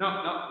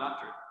 No,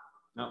 not true.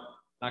 No,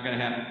 not going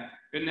to happen.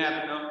 Couldn't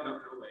happen. No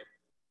way.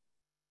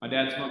 My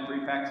dad smoked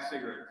 3 packs of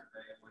cigarettes a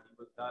day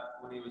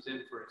when he was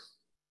in for his,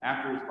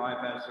 after his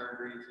bypass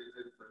surgery, he was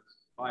in for his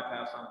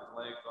bypass on his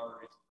legs,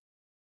 arteries.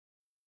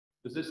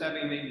 Does this have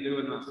anything to do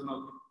with my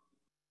smoking?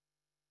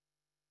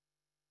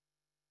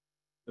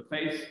 The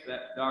face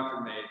that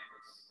doctor made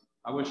was,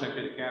 I wish I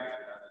could have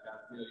captured that. I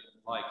got a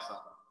million likes on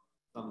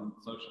some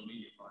social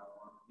media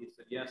platform. He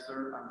said, "Yes,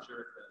 sir, I'm sure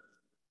it does."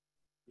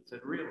 He said,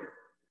 "Really?"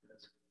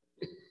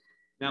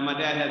 Now, my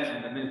dad had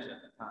some dementia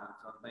at the time,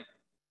 so I think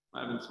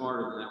I might have been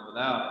smarter than that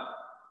without it.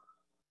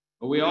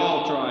 But we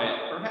all try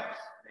it. Perhaps,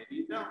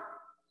 maybe you don't.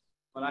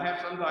 But I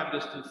have sometimes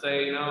just to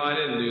say, no, I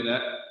didn't do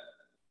that.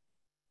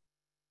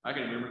 I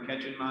can remember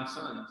catching my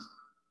sons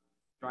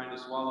trying to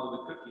swallow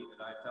the cookie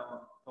that I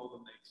told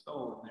them they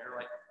stole, and they're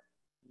like,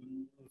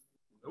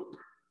 nope.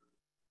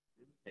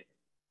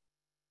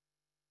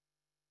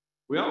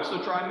 We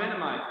also try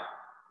minimizing.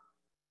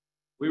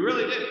 We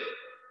really do.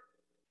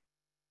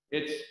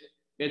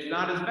 It's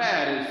not as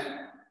bad as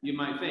you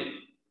might think.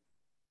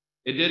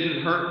 It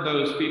didn't hurt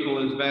those people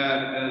as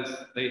bad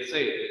as they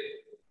say it did.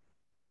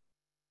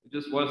 It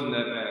just wasn't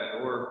that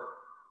bad. Or,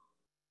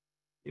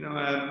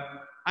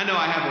 I know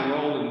I have a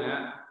role in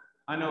that.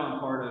 I know I'm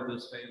part of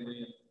this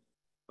family.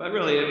 But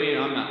really,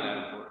 I'm not that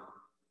important.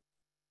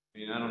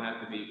 I don't have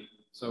to be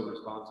so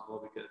responsible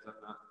because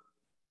I'm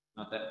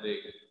not that big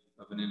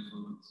of an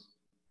influence.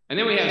 And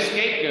then we have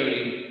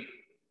scapegoating.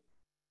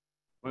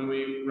 When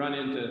we run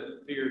into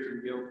fears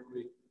and guilt,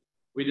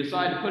 we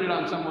decide to put it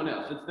on someone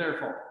else. It's their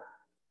fault.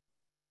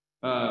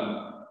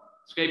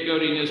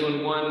 Scapegoating is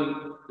when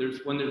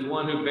there's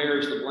one who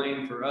bears the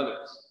blame for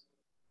others.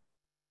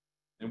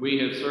 And we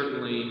have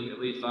certainly, at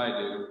least I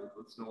do,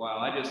 once in a while,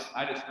 I just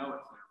know it's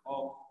their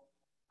fault.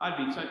 I'd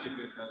be such a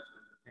good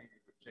husband if things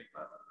would shape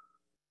up.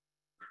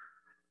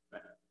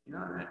 But, you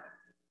never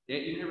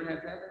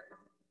had that?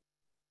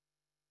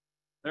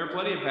 There are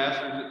plenty of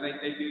pastors that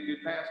think they'd be a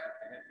good pastor if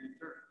they had a good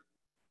church.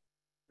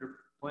 There are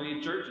plenty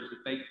of churches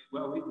that think,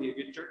 well, we'd be a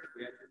good church if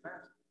we had a good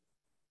pastor.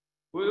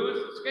 Well, who is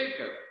the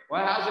scapegoat?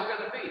 Well, how's it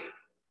going to be?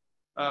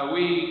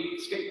 We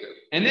scapegoat.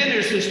 And then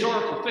there's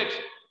historical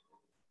fiction.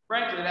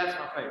 Frankly, that's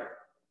my favorite.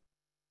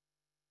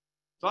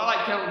 So I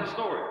like telling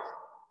stories.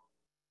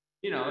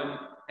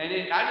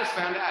 I just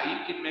found out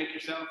you can make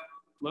yourself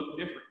look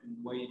different in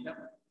the way you tell it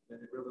than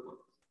it really was.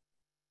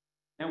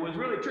 And it was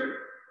really true.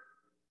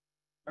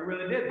 I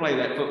really did play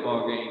that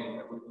football game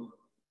that we won.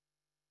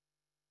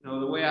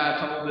 The way I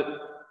told it,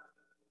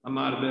 I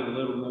might have been a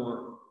little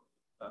more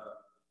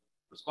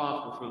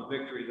responsible for the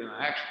victory than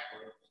I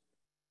actually was.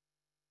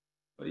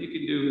 But you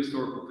can do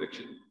historical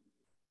fiction.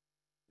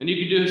 And you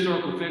can do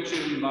historical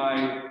fiction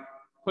by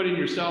putting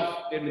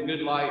yourself in the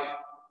good light.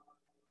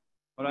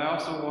 But I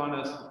also want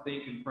us to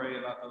think and pray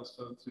about those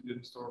folks who do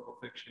historical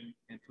fiction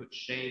and put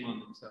shame on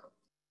themselves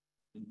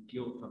and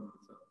guilt on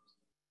themselves.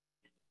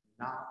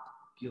 Not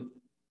guilt.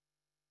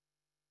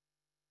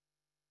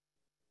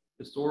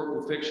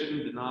 Historical fiction,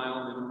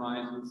 denial,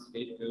 minimizing,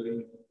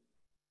 scapegoating.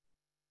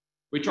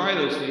 We try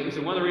those things,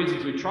 and one of the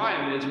reasons we try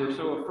them is we're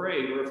so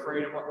afraid. We're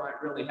afraid of what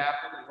might really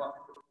happen and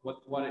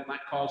what it might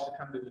cause to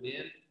come to an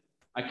end.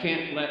 I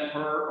can't let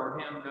her or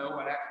him know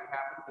what actually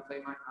happened because they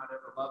might not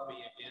ever love me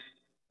again.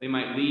 They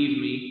might leave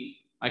me.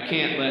 I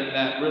can't let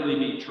that really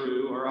be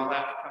true, or I'll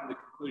have to come to the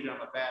conclusion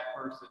I'm a bad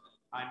person.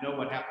 I know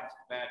what happens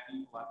to bad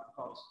people. I can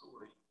tell a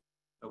story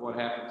of what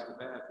happens to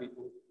bad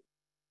people.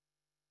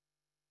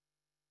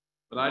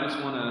 But I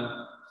just want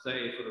to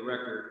say for the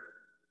record,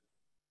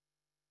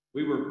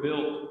 we were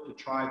built to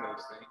try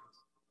those things.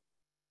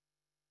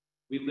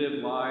 We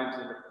live lives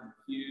that are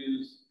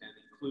confused and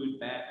include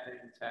bad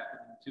things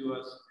happening to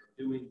us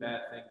and doing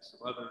bad things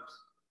to others.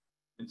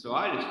 And so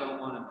I just don't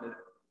want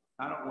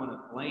to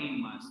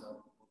blame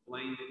myself or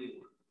blame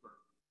anyone for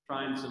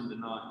trying some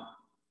denial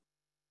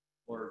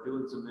or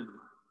doing some minimizing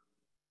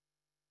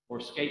or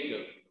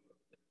scapegoating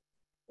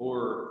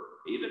or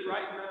even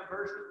writing a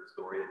version of the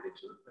story that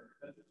makes you look better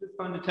because it's just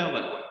fun to tell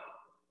that way.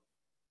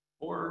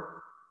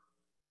 Or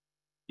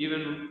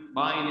even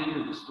buying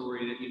into the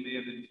story that you may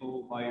have been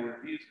told by your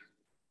abuser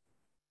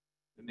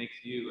that makes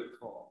you at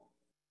fault.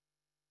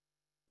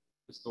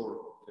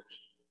 Historical fiction.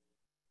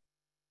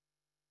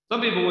 Some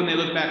people, when they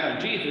look back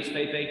on Jesus,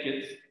 they think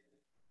it's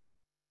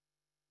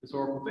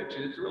historical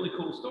fiction. It's a really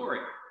cool story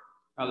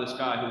how this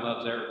guy who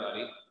loves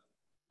everybody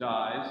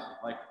dies,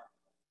 like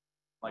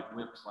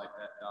wimps like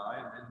that die,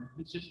 and then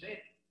he's just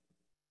dead.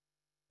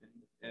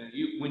 And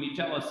when you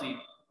tell us he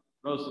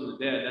rose from the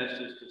dead, that's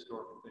just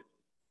historical fiction.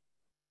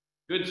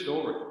 Good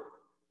story.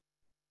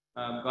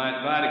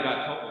 Glad it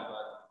got told, but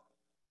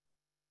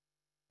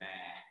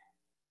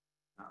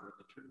not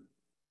really true.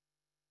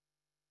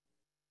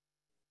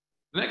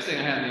 The next thing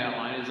I have in the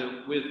outline is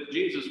that with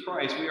Jesus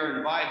Christ, we are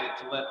invited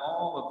to let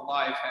all of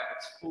life have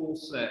its full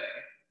say.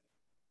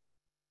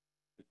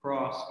 The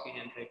cross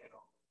can take it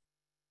all.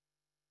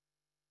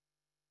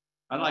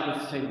 I'd like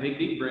us to take a big,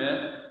 deep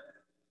breath.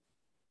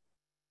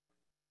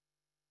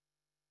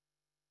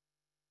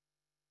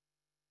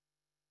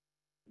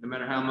 No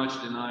matter how much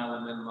denial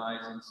and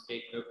minimizing,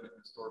 scapegoating,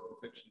 and historical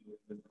fiction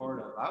we've been part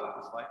of, I would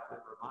just like to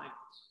remind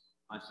us,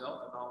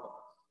 myself and all of us,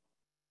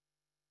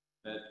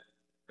 that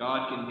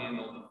God can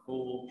handle the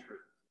full truth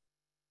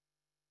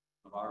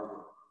of our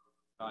world.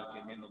 God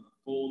can handle the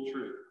full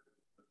truth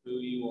of who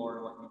you are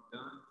and what you've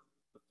done,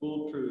 the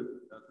full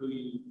truth of who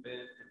you've been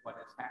and what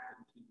has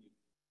happened to you.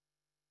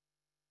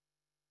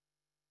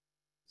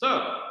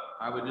 So,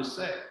 I would just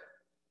say,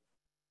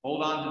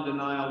 hold on to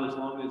denial as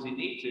long as you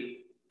need to,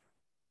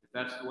 if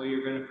that's the way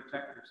you're going to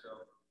protect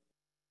yourself.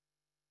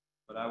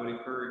 But I would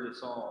encourage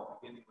us all,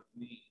 beginning with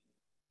me,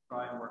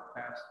 try and work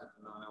past the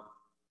denial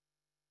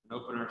and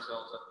open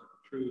ourselves up to the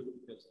truth,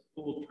 because the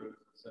full truth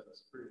will set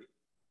us free.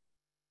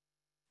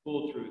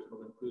 Full truth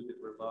will include that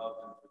we're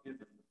loved and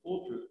forgiven. The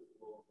full truth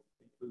will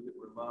include that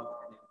we're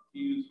loved and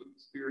infused with the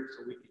Spirit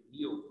so we can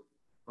heal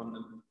from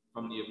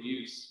the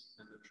abuse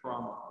and the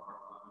trauma of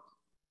our lives.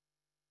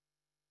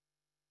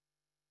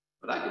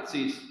 But I could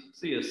see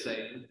us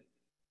saying,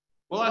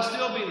 will I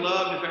still be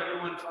loved if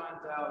everyone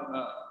finds out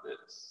about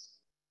this?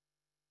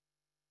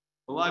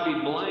 Will I be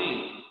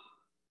blamed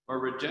or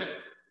rejected?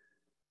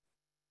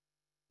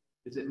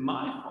 Is it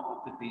my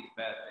fault that these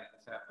bad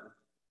things happen?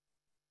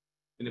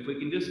 And if we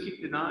can just keep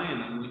denying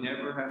them, we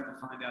never have to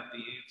find out the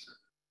answer.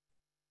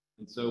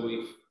 And so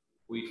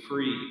we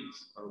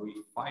freeze, or we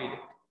fight it,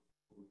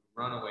 or we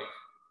run away from it.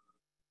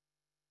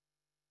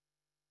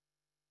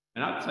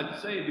 And I would like to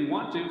say, if you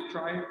want to,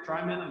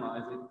 try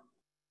minimizing.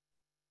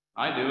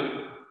 I do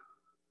it.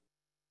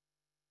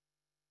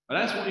 But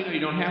that's when you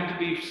don't have to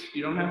be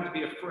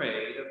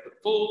afraid of the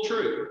full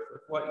truth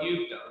of what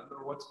you've done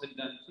or what's been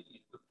done to you.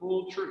 The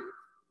full truth.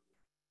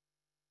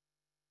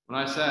 When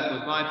I sat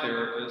with my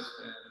therapist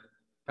and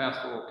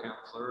pastoral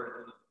counselor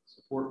and a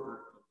support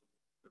group,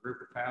 a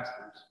group of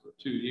pastors for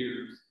 2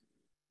 years,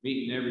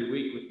 meeting every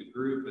week with the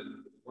group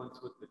and once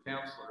with the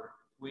counselor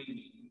between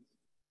meetings,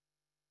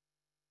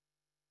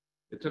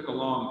 it took a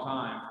long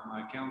time for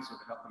my counselor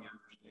to help me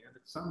understand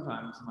that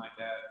sometimes my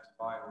dad's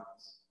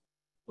violence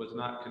was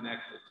not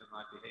connected to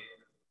my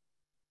behavior.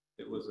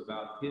 It was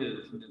about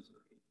his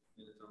misery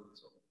in his own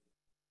soul.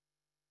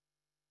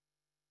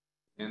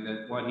 And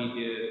that what he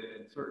did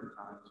in certain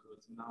times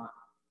was not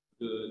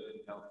good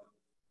and healthy.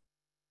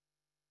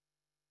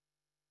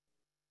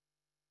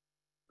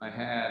 I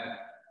had to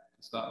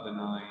stop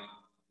denying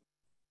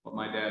what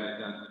my dad had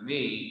done to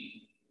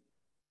me,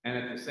 and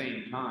at the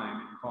same time,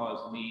 it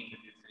caused me to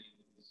do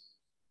things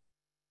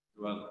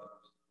to others.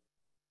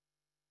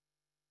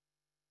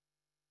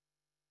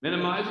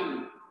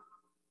 Minimizing,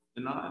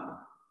 denial,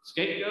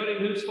 scapegoating,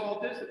 whose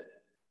fault is it?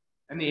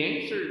 And the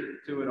answer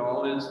to it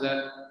all is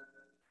that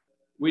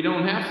we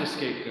don't have to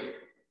scapegoat.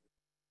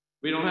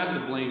 We don't have to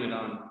blame it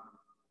on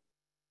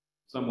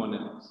someone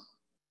else.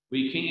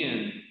 We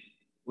can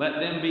let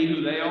them be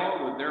who they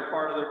are with their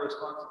part of their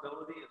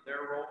responsibility and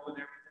their role in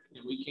everything.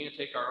 And we can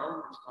take our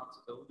own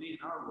responsibility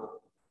and our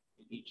role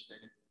in each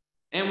thing.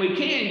 And we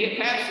can get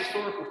past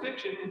historical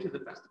fiction and to the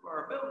best of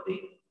our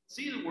ability,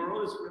 see the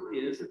world as it really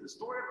is, and the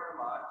story of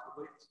our lives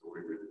the way the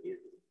story really is.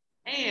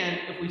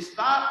 And if we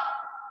stop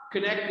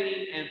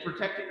connecting and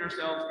protecting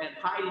ourselves and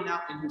hiding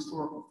out in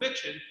historical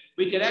fiction,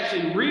 we could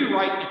actually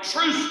rewrite the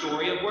true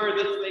story of where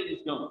this thing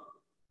is going.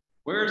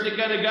 Where is it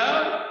going to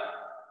go?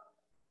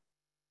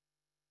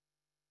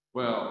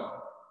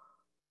 Well,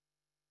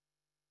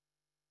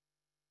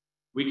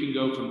 we can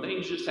go from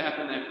things just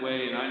happen that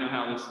way, and I know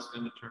how this is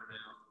going to turn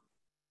out,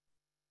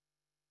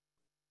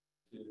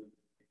 to it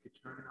could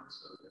turn out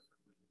so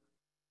differently.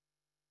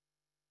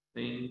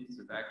 Things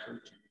have actually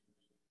changed.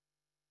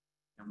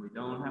 And we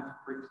don't have to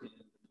pretend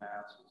the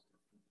past was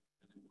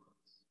different than it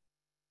was.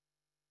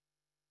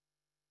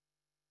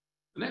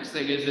 The next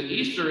thing is that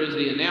Easter is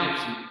the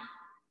announcement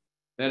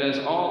that as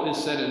all is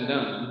said and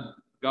done,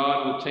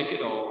 God will take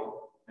it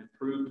all and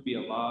prove to be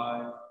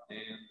alive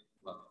and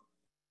loving.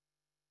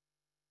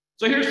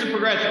 So here's the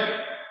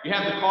progression. You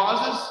have the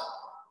causes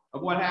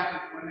of what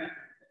happened.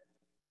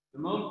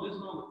 This moment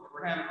that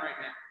we're having right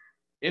now.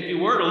 If you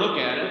were to look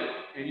at it,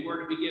 and you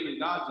were to be given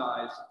God's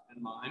eyes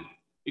and mind,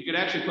 you could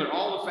actually put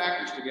all the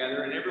factors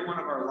together in every one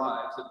of our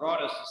lives that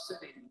brought us to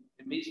sitting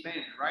and me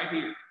standing right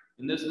here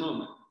in this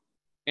moment.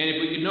 And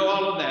if we could know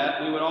all of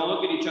that, we would all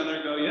look at each other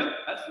and go, yep,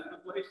 that's the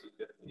good place to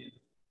fit in.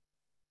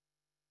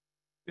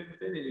 Couldn't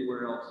fit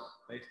anywhere else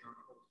based on the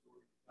whole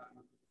story.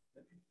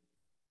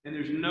 And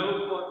there's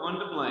no one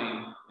to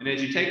blame. And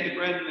as you take the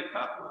bread and the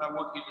cup, what I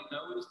want you to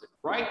know is that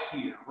right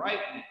here, right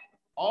now,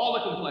 all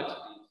the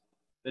complexities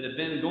that have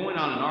been going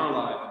on in our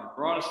life and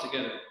brought us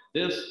together,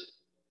 this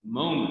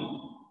moment,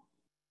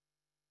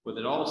 with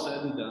it all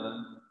said and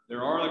done,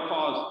 there are the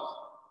causes.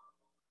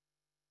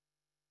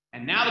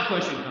 And now the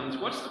question comes,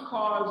 what's the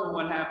cause of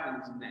what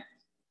happens next?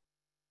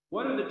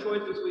 What are the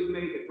choices we've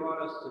made that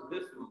brought us to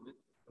this moment?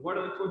 And what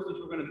are the choices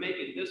we're going to make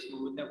in this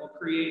moment that will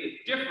create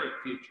a different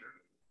future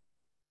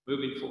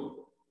moving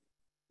forward?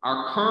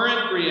 Our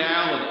current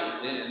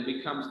reality then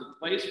becomes the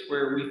place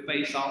where we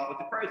face off with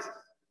the crisis.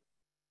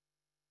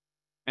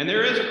 And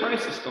there is a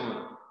crisis going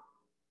on.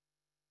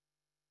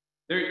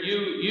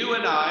 You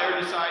and I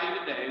are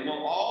deciding today,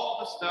 will all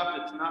the stuff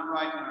that's not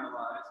right in our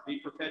lives be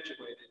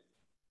perpetuated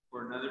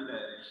for another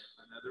day,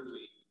 another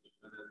week,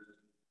 another year?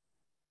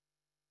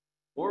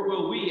 Or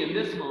will we, in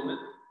this moment,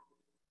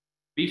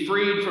 be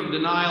freed from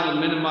denial and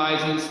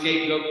minimizing,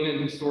 scapegoating,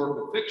 and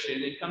historical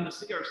fiction, and come to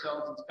see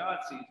ourselves as God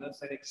sees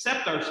us, and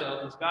accept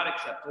ourselves as God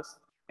accepts us,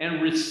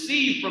 and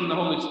receive from the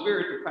Holy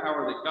Spirit the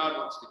power that God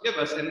wants to give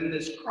us? And in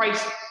this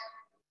crisis,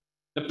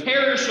 the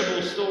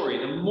perishable story,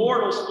 the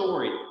mortal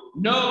story,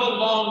 no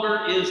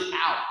longer is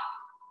out.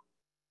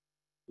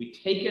 We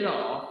take it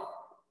off,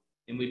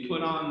 and we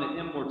put on the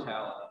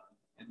immortality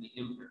and the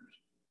imperishable.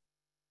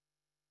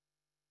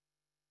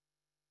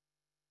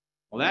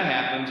 Well, that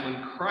happens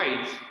when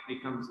Christ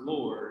becomes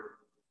Lord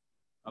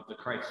of the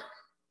crisis.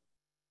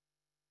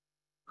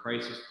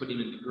 Crisis put him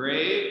in the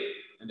grave,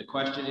 and the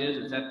question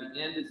is that the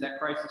end? Is that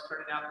crisis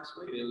turning out this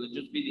way? Will it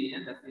just be the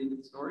end? That's the end of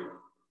the story?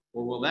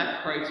 Or will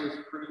that crisis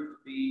prove to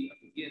be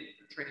a beginning,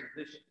 a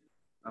transition,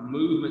 a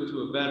movement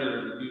to a better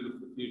and a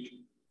beautiful future?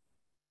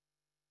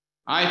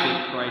 I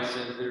think Christ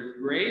says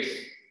there's grace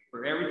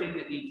for everything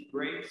that needs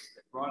grace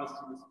that brought us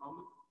to this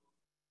moment.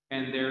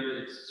 And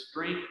there is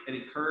strength and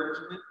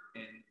encouragement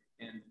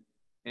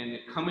and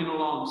coming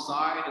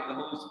alongside of the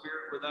Holy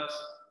Spirit with us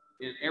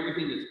in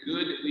everything that's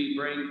good that we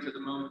bring to the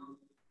moment,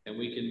 and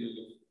we can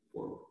move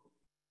forward.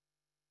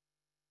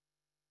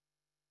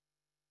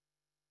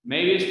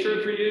 Maybe it's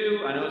true for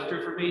you. I know it's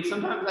true for me.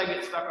 Sometimes I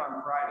get stuck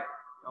on Friday.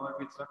 Y'all ever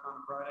get stuck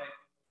on Friday?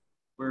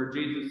 Where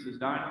Jesus is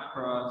dying on the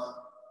cross,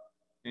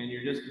 and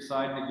you're just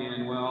deciding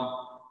again,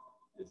 well,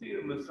 is he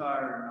the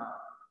Messiah or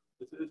not?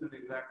 This isn't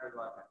exactly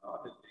like I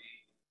thought it'd be.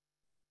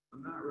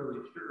 I'm not really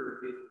sure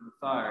if he's the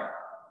Messiah.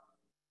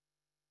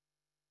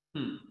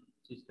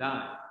 He's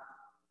dying.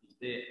 He's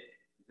dead.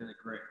 He's in a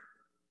grave.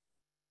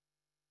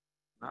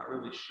 Not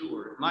really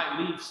sure. It might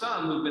lead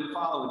some who've been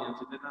following him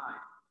to deny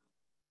him.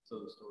 So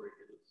the story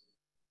goes.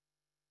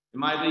 It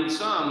might lead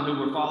some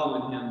who were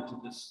following him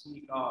to just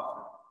sneak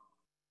off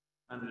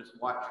and just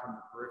watch from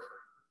the periphery.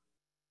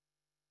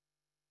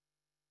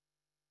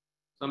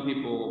 Some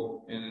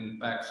people, and in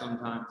fact,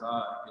 sometimes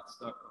I get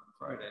stuck on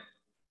Friday.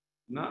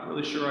 I'm not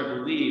really sure I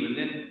believe.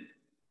 And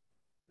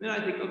then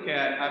I think, okay,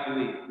 I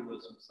believe he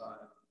was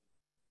Messiah.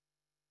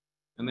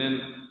 And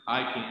then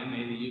I can,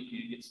 maybe you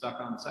can, get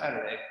stuck on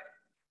Saturday.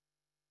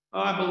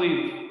 Oh, I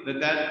believe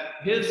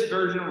that his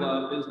version of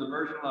love is the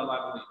version of love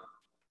I believe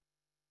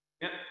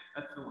in. Yep,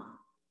 that's the one.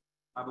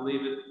 I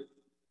believe it,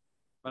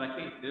 but I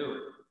can't do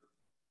it.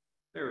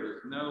 There is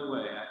no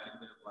way I can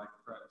live like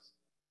Christ.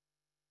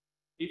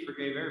 He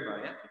forgave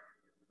everybody.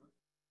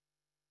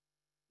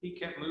 He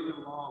kept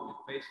moving along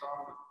and faced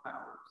off with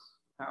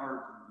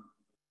powers and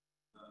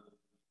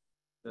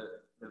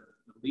the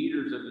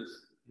leaders of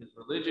his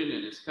religion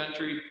and his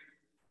country.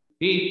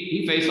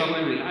 He faced off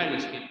everything. I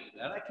just can't do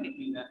that. I can't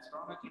be that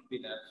strong. I can't be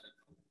that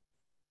faithful.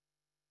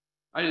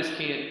 I just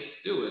can't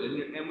do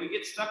it. And we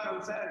get stuck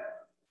on Saturday.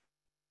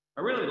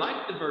 I really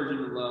like the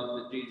version of love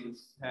that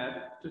Jesus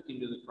had, took him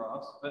to the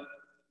cross, but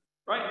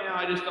right now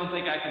I just don't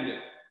think I can do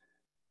it.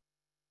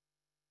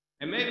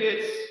 And maybe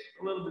it's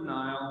a little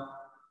denial.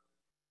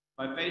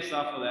 If I face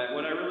off of that,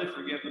 would I really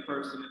forgive the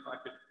person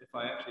if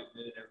I actually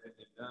admitted everything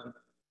they've done?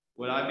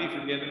 Would I be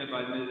forgiven if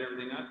I admitted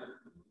everything I've done?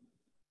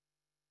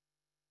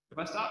 If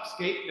I stop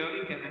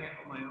scapegoating, can I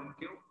handle my own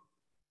guilt?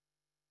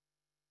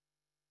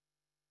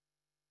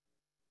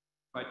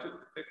 If I took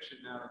the fiction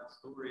out of the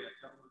story I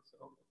tell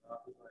myself about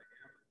who I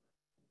am,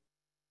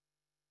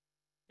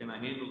 can I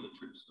handle the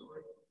true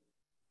story?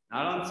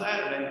 Not on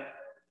Saturday.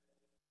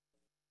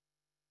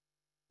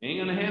 You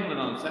ain't going to handle it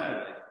on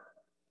Saturday.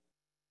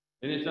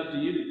 And it's up to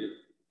you to do it.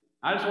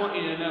 I just want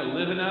you to know,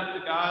 living up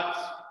to God's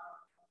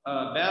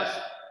best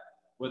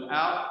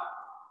without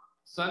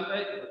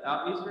Sunday,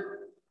 without Easter,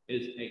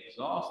 is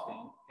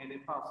exhausting and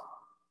impossible.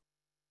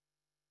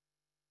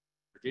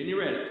 Virginia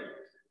read it.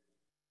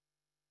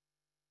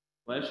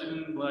 Flesh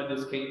and blood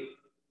just can't.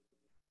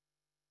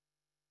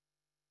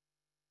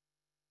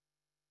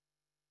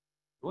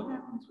 What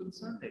happens when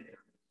Sunday comes?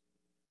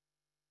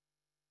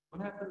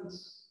 What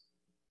happens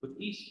with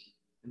Easter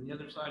and the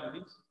other side of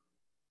Easter?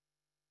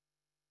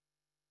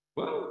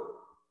 Well,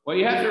 what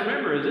you have to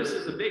remember is this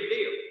is a big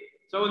deal.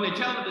 So when they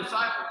tell the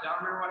disciples, y'all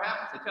remember what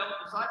happens? They tell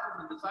the disciples,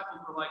 and the disciples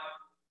were like,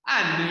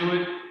 I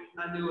knew it.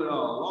 I knew it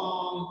all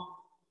along.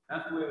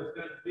 That's the way it was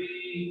going to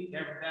be.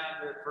 Never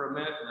doubted it for a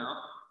minute, no.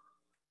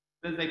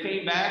 Then they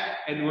came back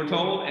and were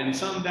told, and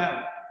some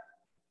doubted.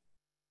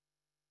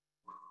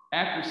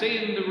 After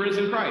seeing the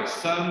risen Christ,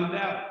 some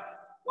doubted.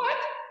 What?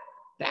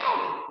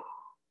 Doubted?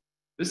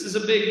 This is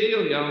a big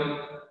deal, y'all.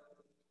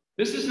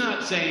 This is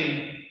not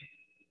saying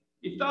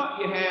you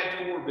thought you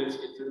had 4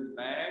 biscuits in the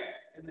bag,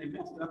 and they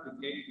messed up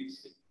and gave you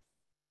 6.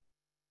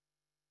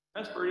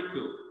 That's pretty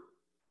cool.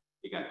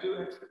 You got 2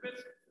 extra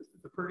biscuits. This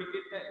is a pretty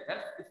good day.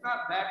 It's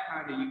not that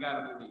kind of you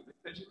got to believe it.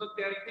 Because you looked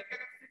at it, you got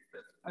 6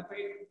 biscuits. I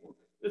paid for it.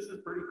 This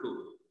is pretty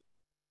cool.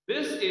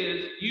 This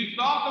is, you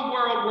thought the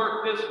world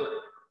worked this way.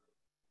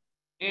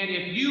 And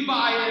if you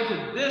buy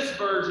into this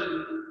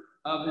version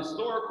of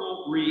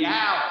historical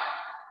reality,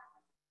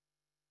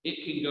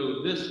 it can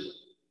go this way.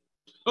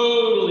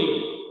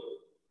 Totally.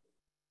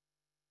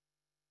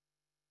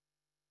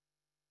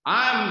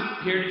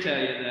 I'm here to tell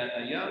you that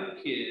a young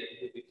kid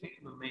who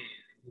became a man,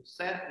 who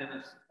sat in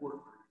a support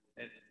group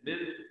and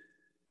admitted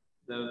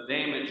the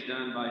damage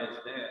done by his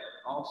dad,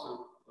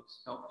 also was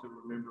helped to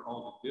remember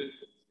all the good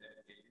his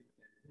dad gave him.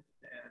 And his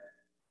dad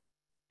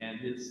and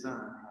his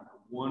son had a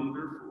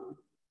wonderful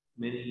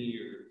many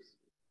years.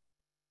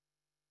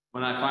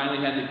 When I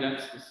finally had the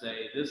guts to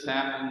say, this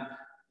happened,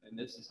 and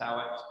this is how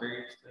I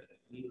experienced it, and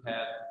he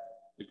had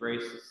the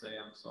grace to say,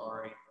 I'm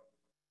sorry,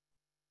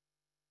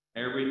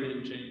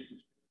 everything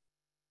changed.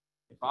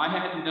 If I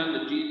hadn't done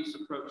the Jesus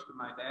approach to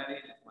my daddy,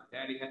 and if my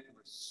daddy hadn't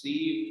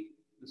received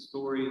the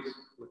stories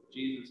with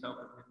Jesus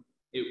helping him,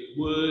 it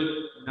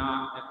would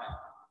not have happened.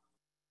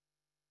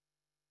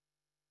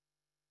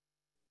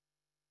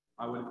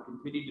 I would have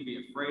continued to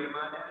be afraid of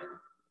my daddy,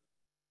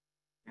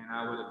 and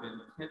I would have been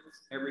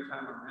tense every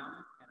time around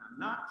him. And I'm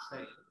not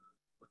saying,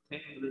 or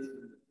taking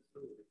listening to the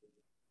story,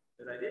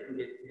 that I didn't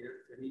get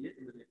tense and he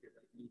didn't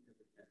manipulate me to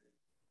the daddy.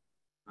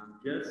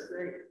 I'm just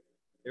saying,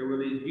 there were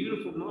these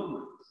beautiful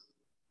moments.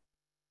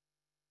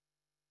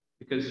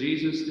 Because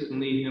Jesus didn't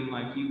leave him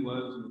like he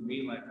was, and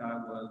me like I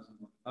was, and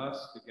with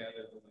us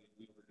together the way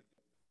we were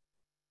together.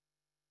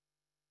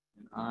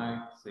 And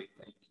I say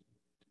thank you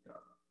to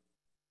God.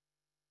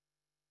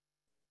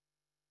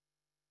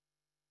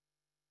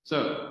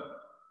 So,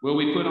 will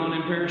we put on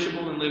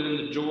imperishable and live in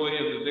the joy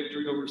of the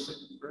victory over sin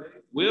and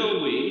grave?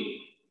 Will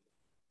we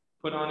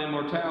put on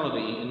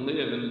immortality and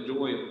live in the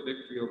joy of the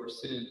victory over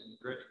sin and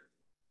grave?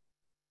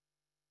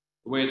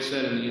 The way it's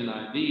said in the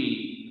NIV,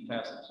 the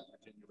passage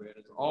read,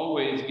 is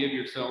always give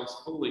yourselves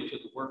fully to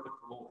the work of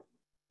the Lord.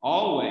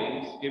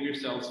 Always give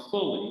yourselves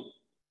fully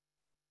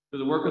to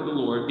the work of the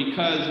Lord,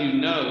 because you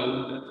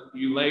know that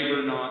you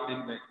labor not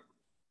in vain.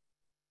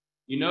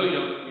 You know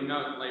you're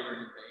not laboring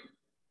in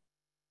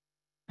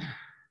vain.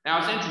 Now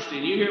it's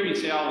interesting, you hear me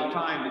say all the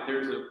time that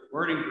there's a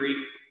word in Greek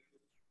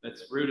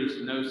that's rooted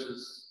in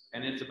gnosis,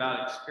 and it's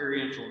about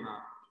experiential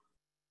knowledge.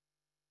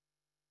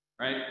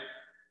 Right?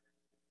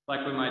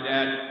 Like when my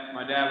dad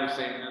was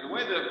saying, the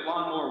way the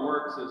lawnmower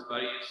works is,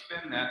 buddy, you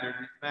spin that, there's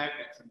these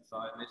magnets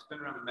inside, and they spin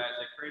around the magnets,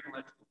 they create an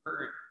electrical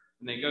current,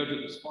 and they go to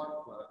the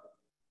spark plug,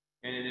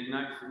 and it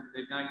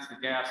ignites the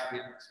gas in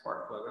the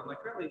spark plug. I'm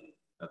like, really?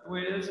 That's the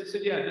way it is? He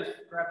said, yeah, just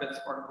grab that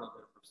spark plug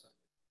there for a second.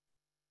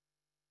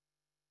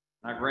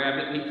 And I grabbed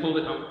it, and he pulled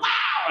it, and I went,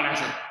 wow! And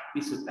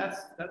he said,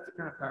 that's the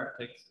kind of power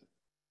it takes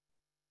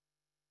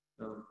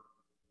to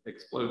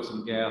explode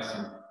some gas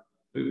and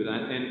move it.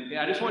 And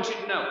I just want you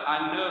to know,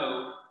 I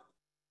know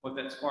what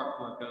that spark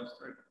plug goes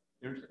through.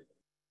 You understand?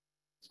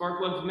 Spark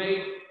plug's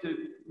made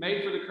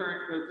for the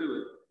current to go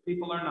through it.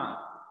 People are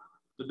not.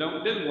 So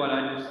don't do what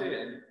I just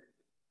said.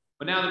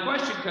 But now the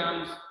question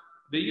comes,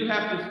 I'm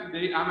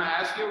going to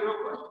ask you a real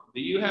question. Do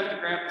you have to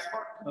grab the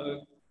spark plug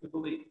to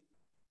believe?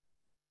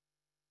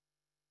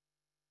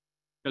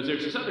 Because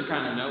there's this other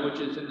kind of no, which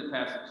is in the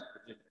passage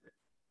of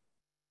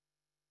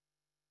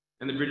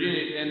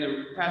Virginia. And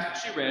the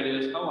passage she read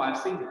is, oh, I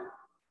see that.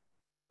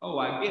 Oh,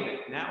 I get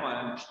it. Now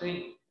I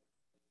understand.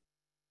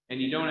 And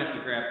you don't have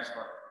to grab the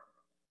spark.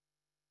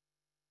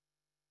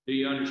 Do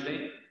you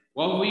understand?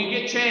 Well, when you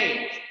get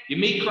changed, you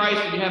meet Christ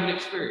and you have an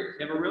experience.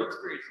 You have a real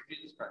experience with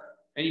Jesus Christ.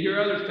 And you hear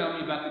others telling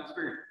you about the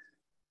experience.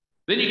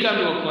 Then you come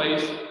to a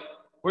place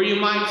where you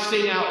might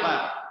sing out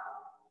loud.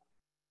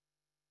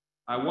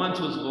 I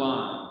once was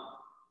blind,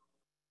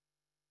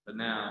 but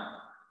now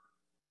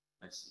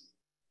I see.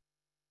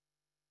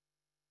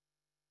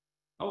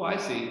 Oh, I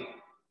see.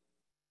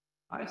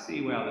 I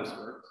see how this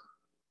works.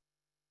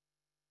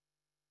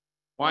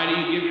 Why do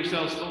you give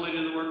yourselves fully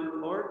to the work of the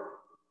Lord?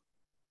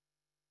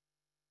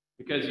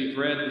 Because you've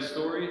read the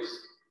stories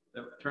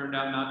that turned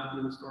out not to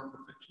be historical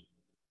fiction.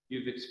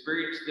 You've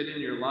experienced it in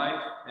your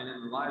life and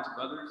in the lives of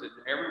others, and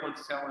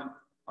everyone's telling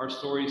our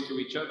stories to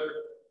each other.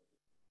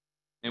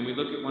 And we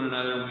look at one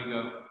another and we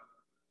go,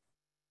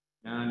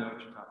 now I know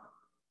what you're talking about.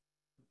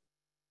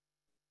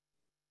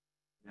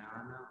 Now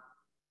I know.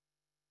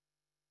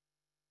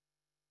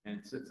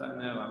 And since I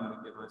know, I'm going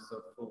to give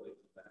myself fully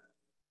to that.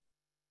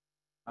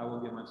 I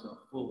will give myself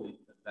fully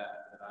to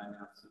that I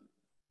now see.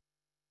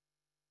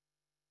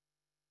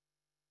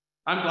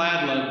 I'm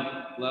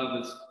glad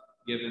love is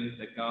given,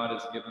 that God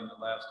has given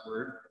the last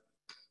word.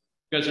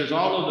 Because there's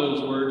all of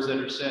those words that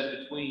are said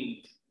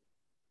between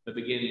the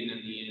beginning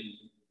and the end.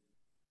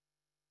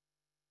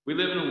 We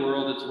live in a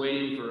world that's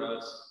waiting for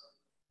us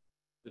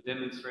to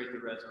demonstrate the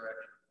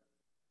resurrection,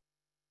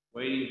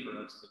 waiting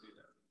for us to do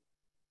that.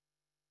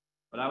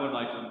 But I would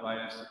like to invite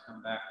us to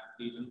come back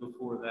even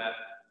before that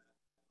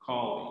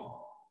calling.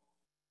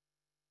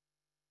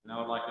 And I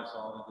would like us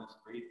all to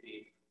just breathe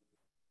deep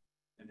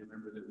and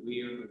remember that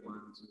we are the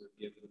ones who have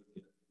given the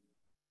gift.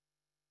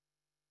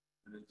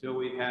 And until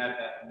we've had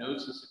that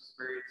gnosis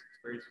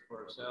experience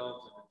for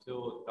ourselves, and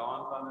until it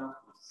dawns on us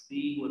to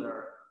see with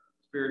our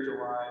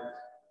spiritual eyes,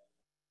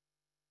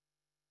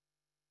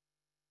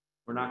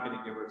 we're not going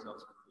to give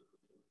ourselves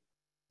completely.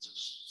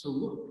 So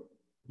look,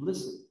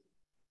 listen.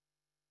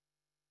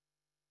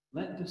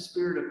 Let the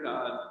Spirit of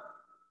God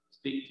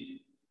speak to you.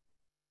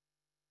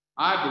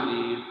 I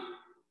believe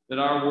that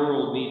our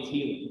world needs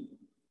healing.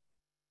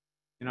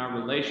 In our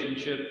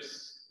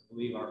relationships, I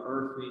believe our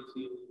earth needs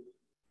healing.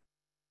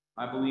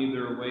 I believe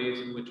there are ways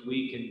in which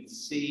we can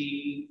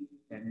see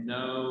and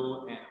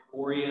know and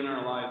orient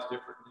our lives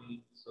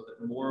differently so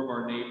that more of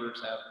our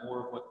neighbors have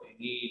more of what they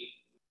need,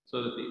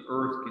 so that the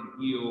earth can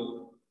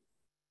heal,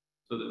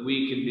 so that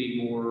we can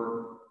be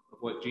more of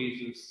what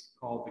Jesus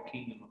called the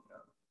kingdom of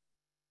God.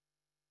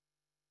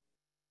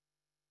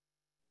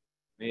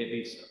 May it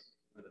be so.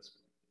 Let us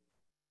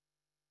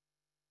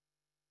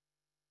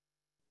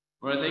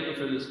pray. Lord, I thank you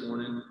for this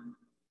morning.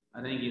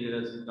 I thank you that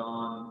as the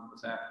dawn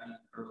was happening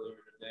earlier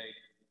today,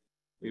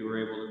 we were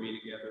able to be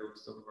together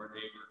with some of our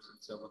neighbors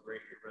and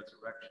celebrate your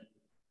resurrection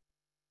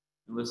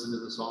and listen to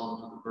the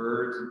songs of the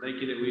birds. And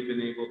thank you that we've been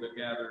able to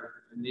gather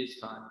in this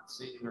time and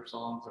sing our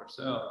songs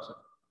ourselves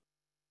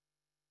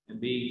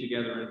and being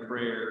together in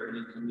prayer and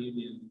in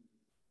communion.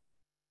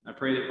 I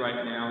pray that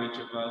right now each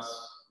of us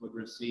would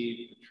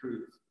receive the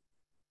truth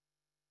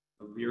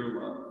of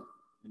your love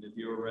and of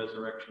your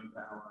resurrection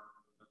power,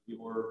 of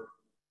your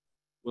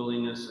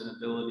willingness and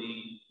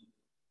ability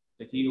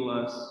to heal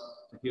us,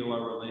 to heal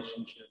our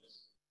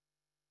relationships,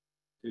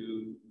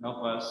 to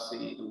help us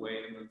see the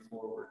way to move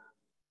forward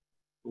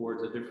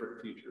towards a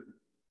different future.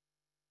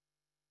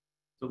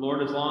 So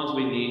Lord, as long as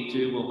we need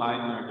to, we'll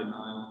hide in our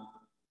denial,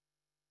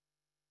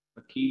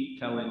 but keep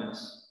telling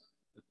us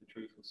that the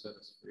truth will set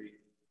us free.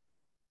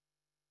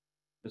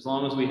 As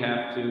long as we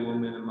have to, we'll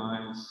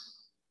minimize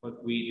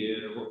what we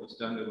did or what was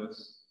done to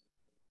us.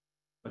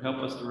 But help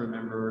us to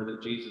remember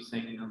that Jesus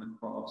hanging on the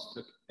cross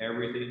took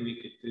everything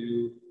we could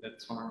do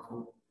that's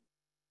harmful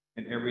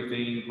and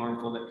everything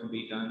harmful that can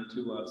be done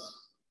to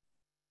us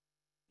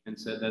and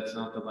said that's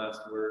not the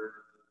last word.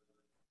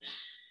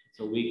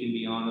 So we can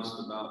be honest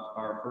about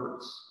our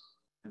hurts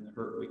and the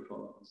hurt we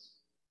cause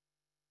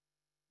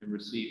and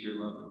receive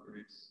your love and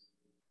grace.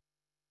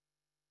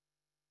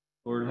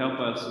 Lord, help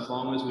us. As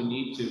long as we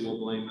need to, we'll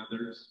blame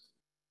others.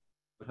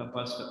 But help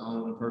us to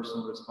own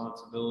personal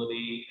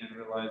responsibility and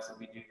realize that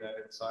we do that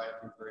inside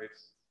through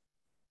grace.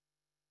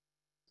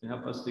 To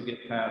help us to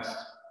get past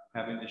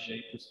having to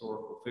shape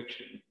historical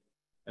fiction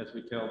as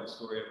we tell the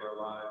story of our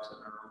lives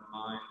in our own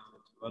minds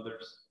and to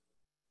others.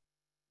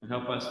 And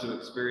help us to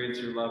experience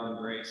your love and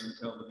grace and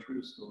tell the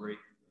true story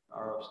of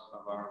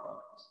our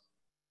lives.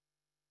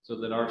 So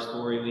that our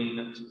story leading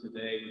up to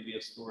today would be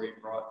a story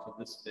brought to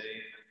this day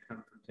in a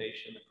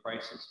confrontation, a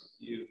crisis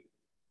with you.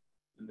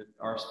 And that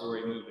our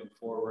story moving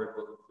forward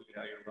will include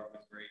how your love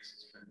and grace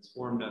has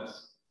transformed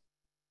us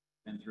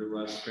and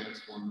through us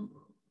transform the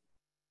world.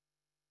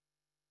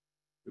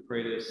 We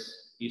pray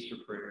this Easter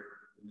prayer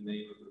in the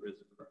name of the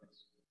risen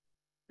Christ.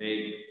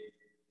 Amen.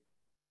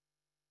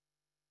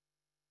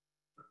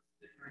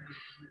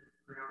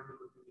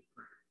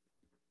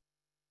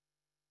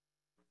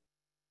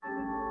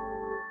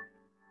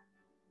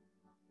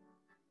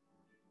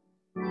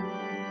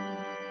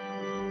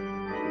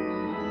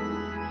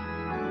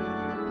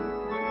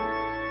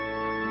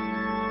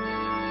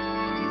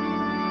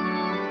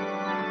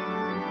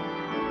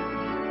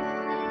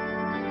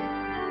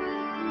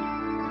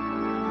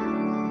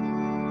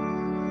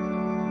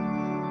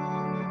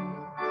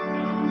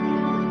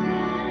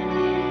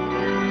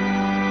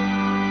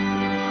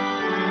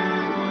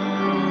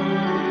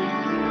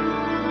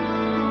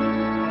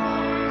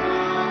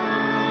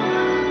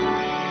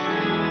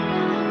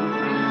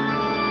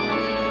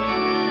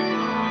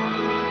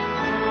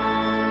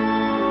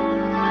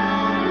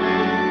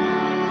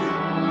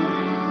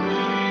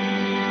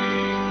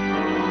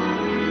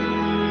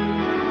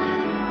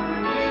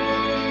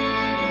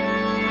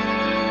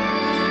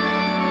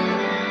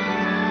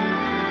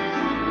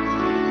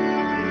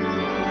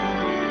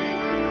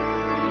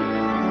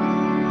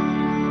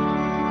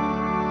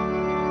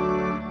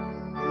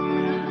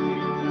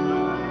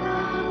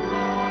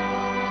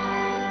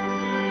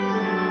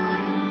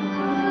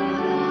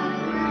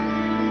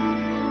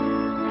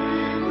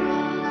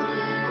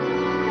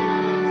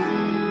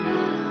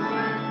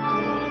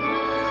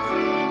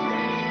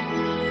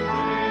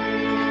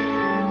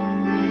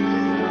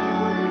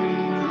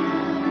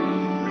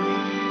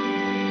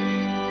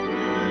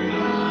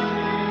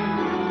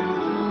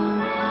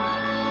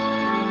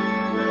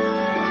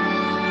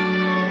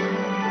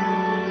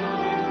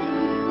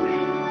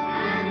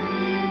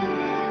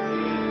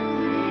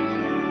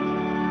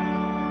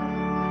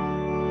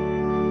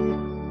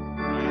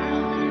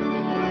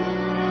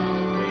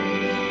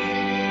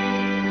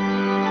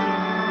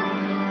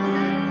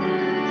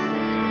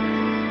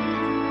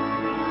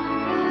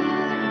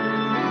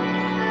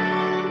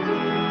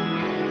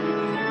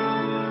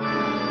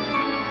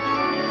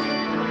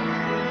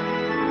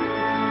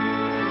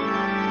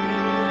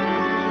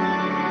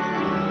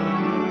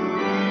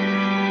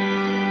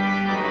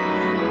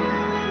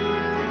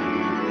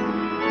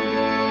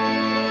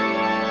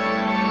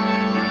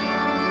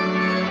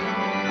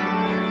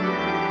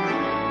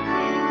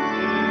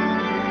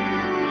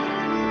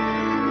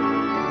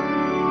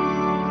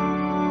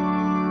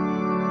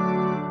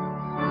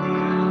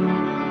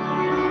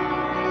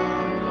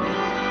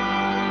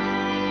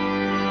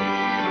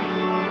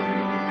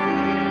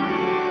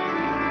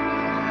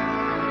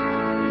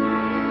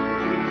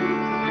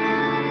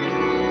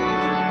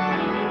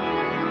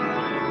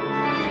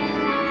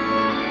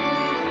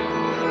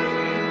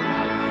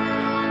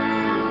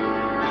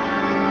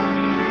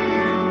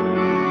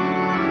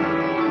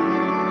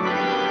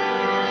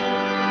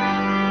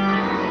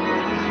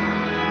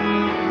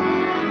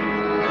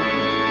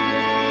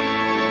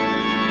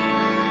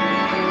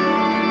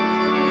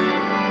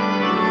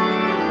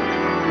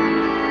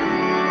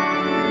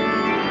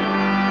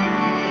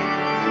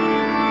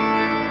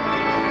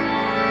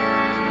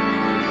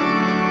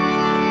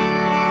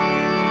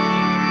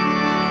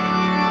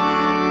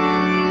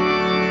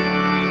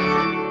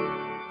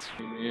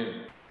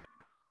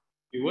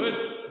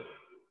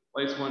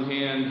 place one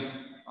hand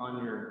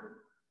on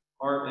your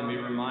heart and be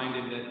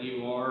reminded that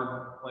you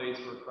are a place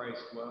where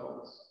Christ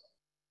dwells,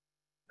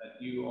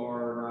 that you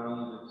are not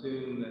only the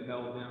tomb that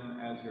held him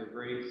as your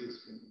grace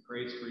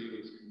for you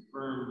is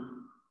confirmed,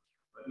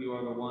 but you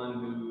are the one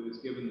who is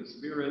given the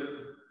Spirit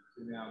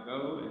to now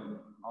go and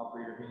offer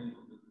your hand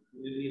to the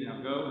community.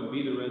 Now go and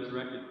be the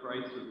resurrected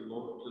Christ to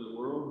the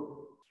world,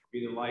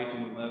 be the light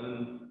and the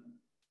leaven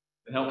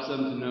that helps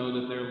them to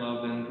know that they're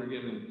loved and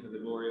forgiven to the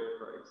glory of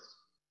Christ.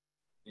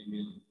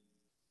 Amen.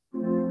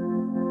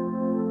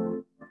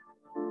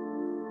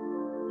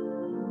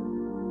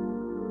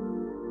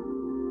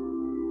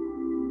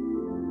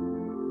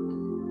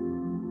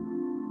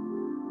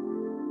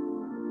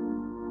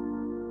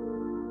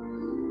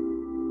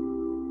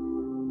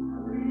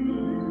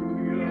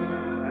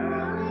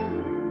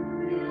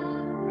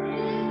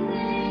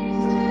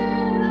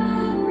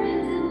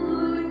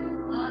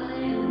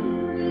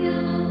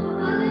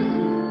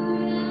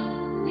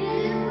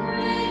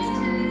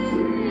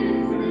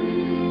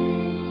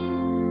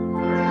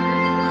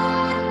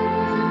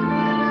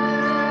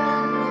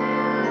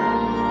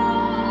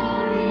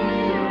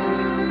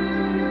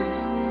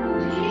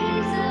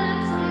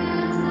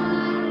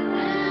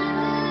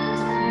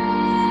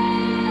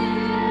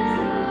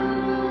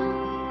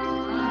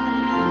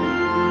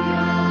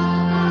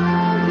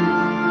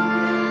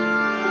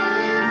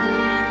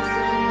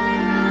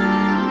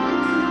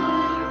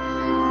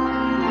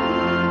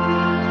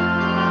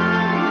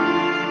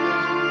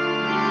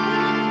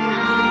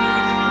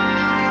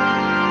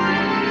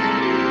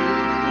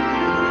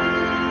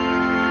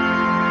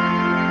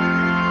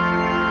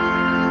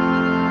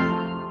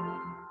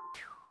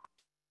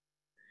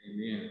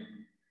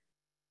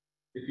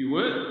 If you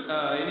would,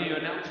 any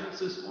announcements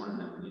this morning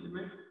that we need to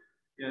make?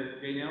 Yeah,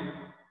 Danielle?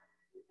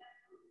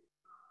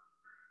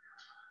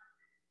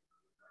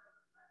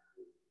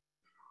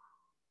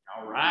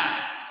 All right.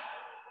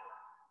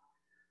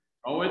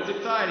 Oh, it's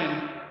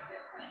exciting.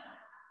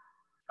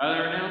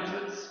 Other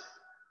announcements?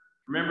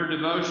 Remember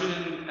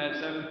devotion at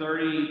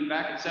 7:30,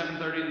 back at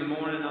 7:30 in the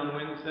morning on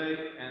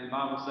Wednesday, and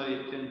Bible study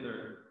at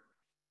 10:30.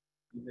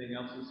 Anything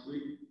else this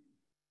week?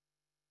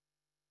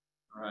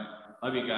 All right. Love you guys.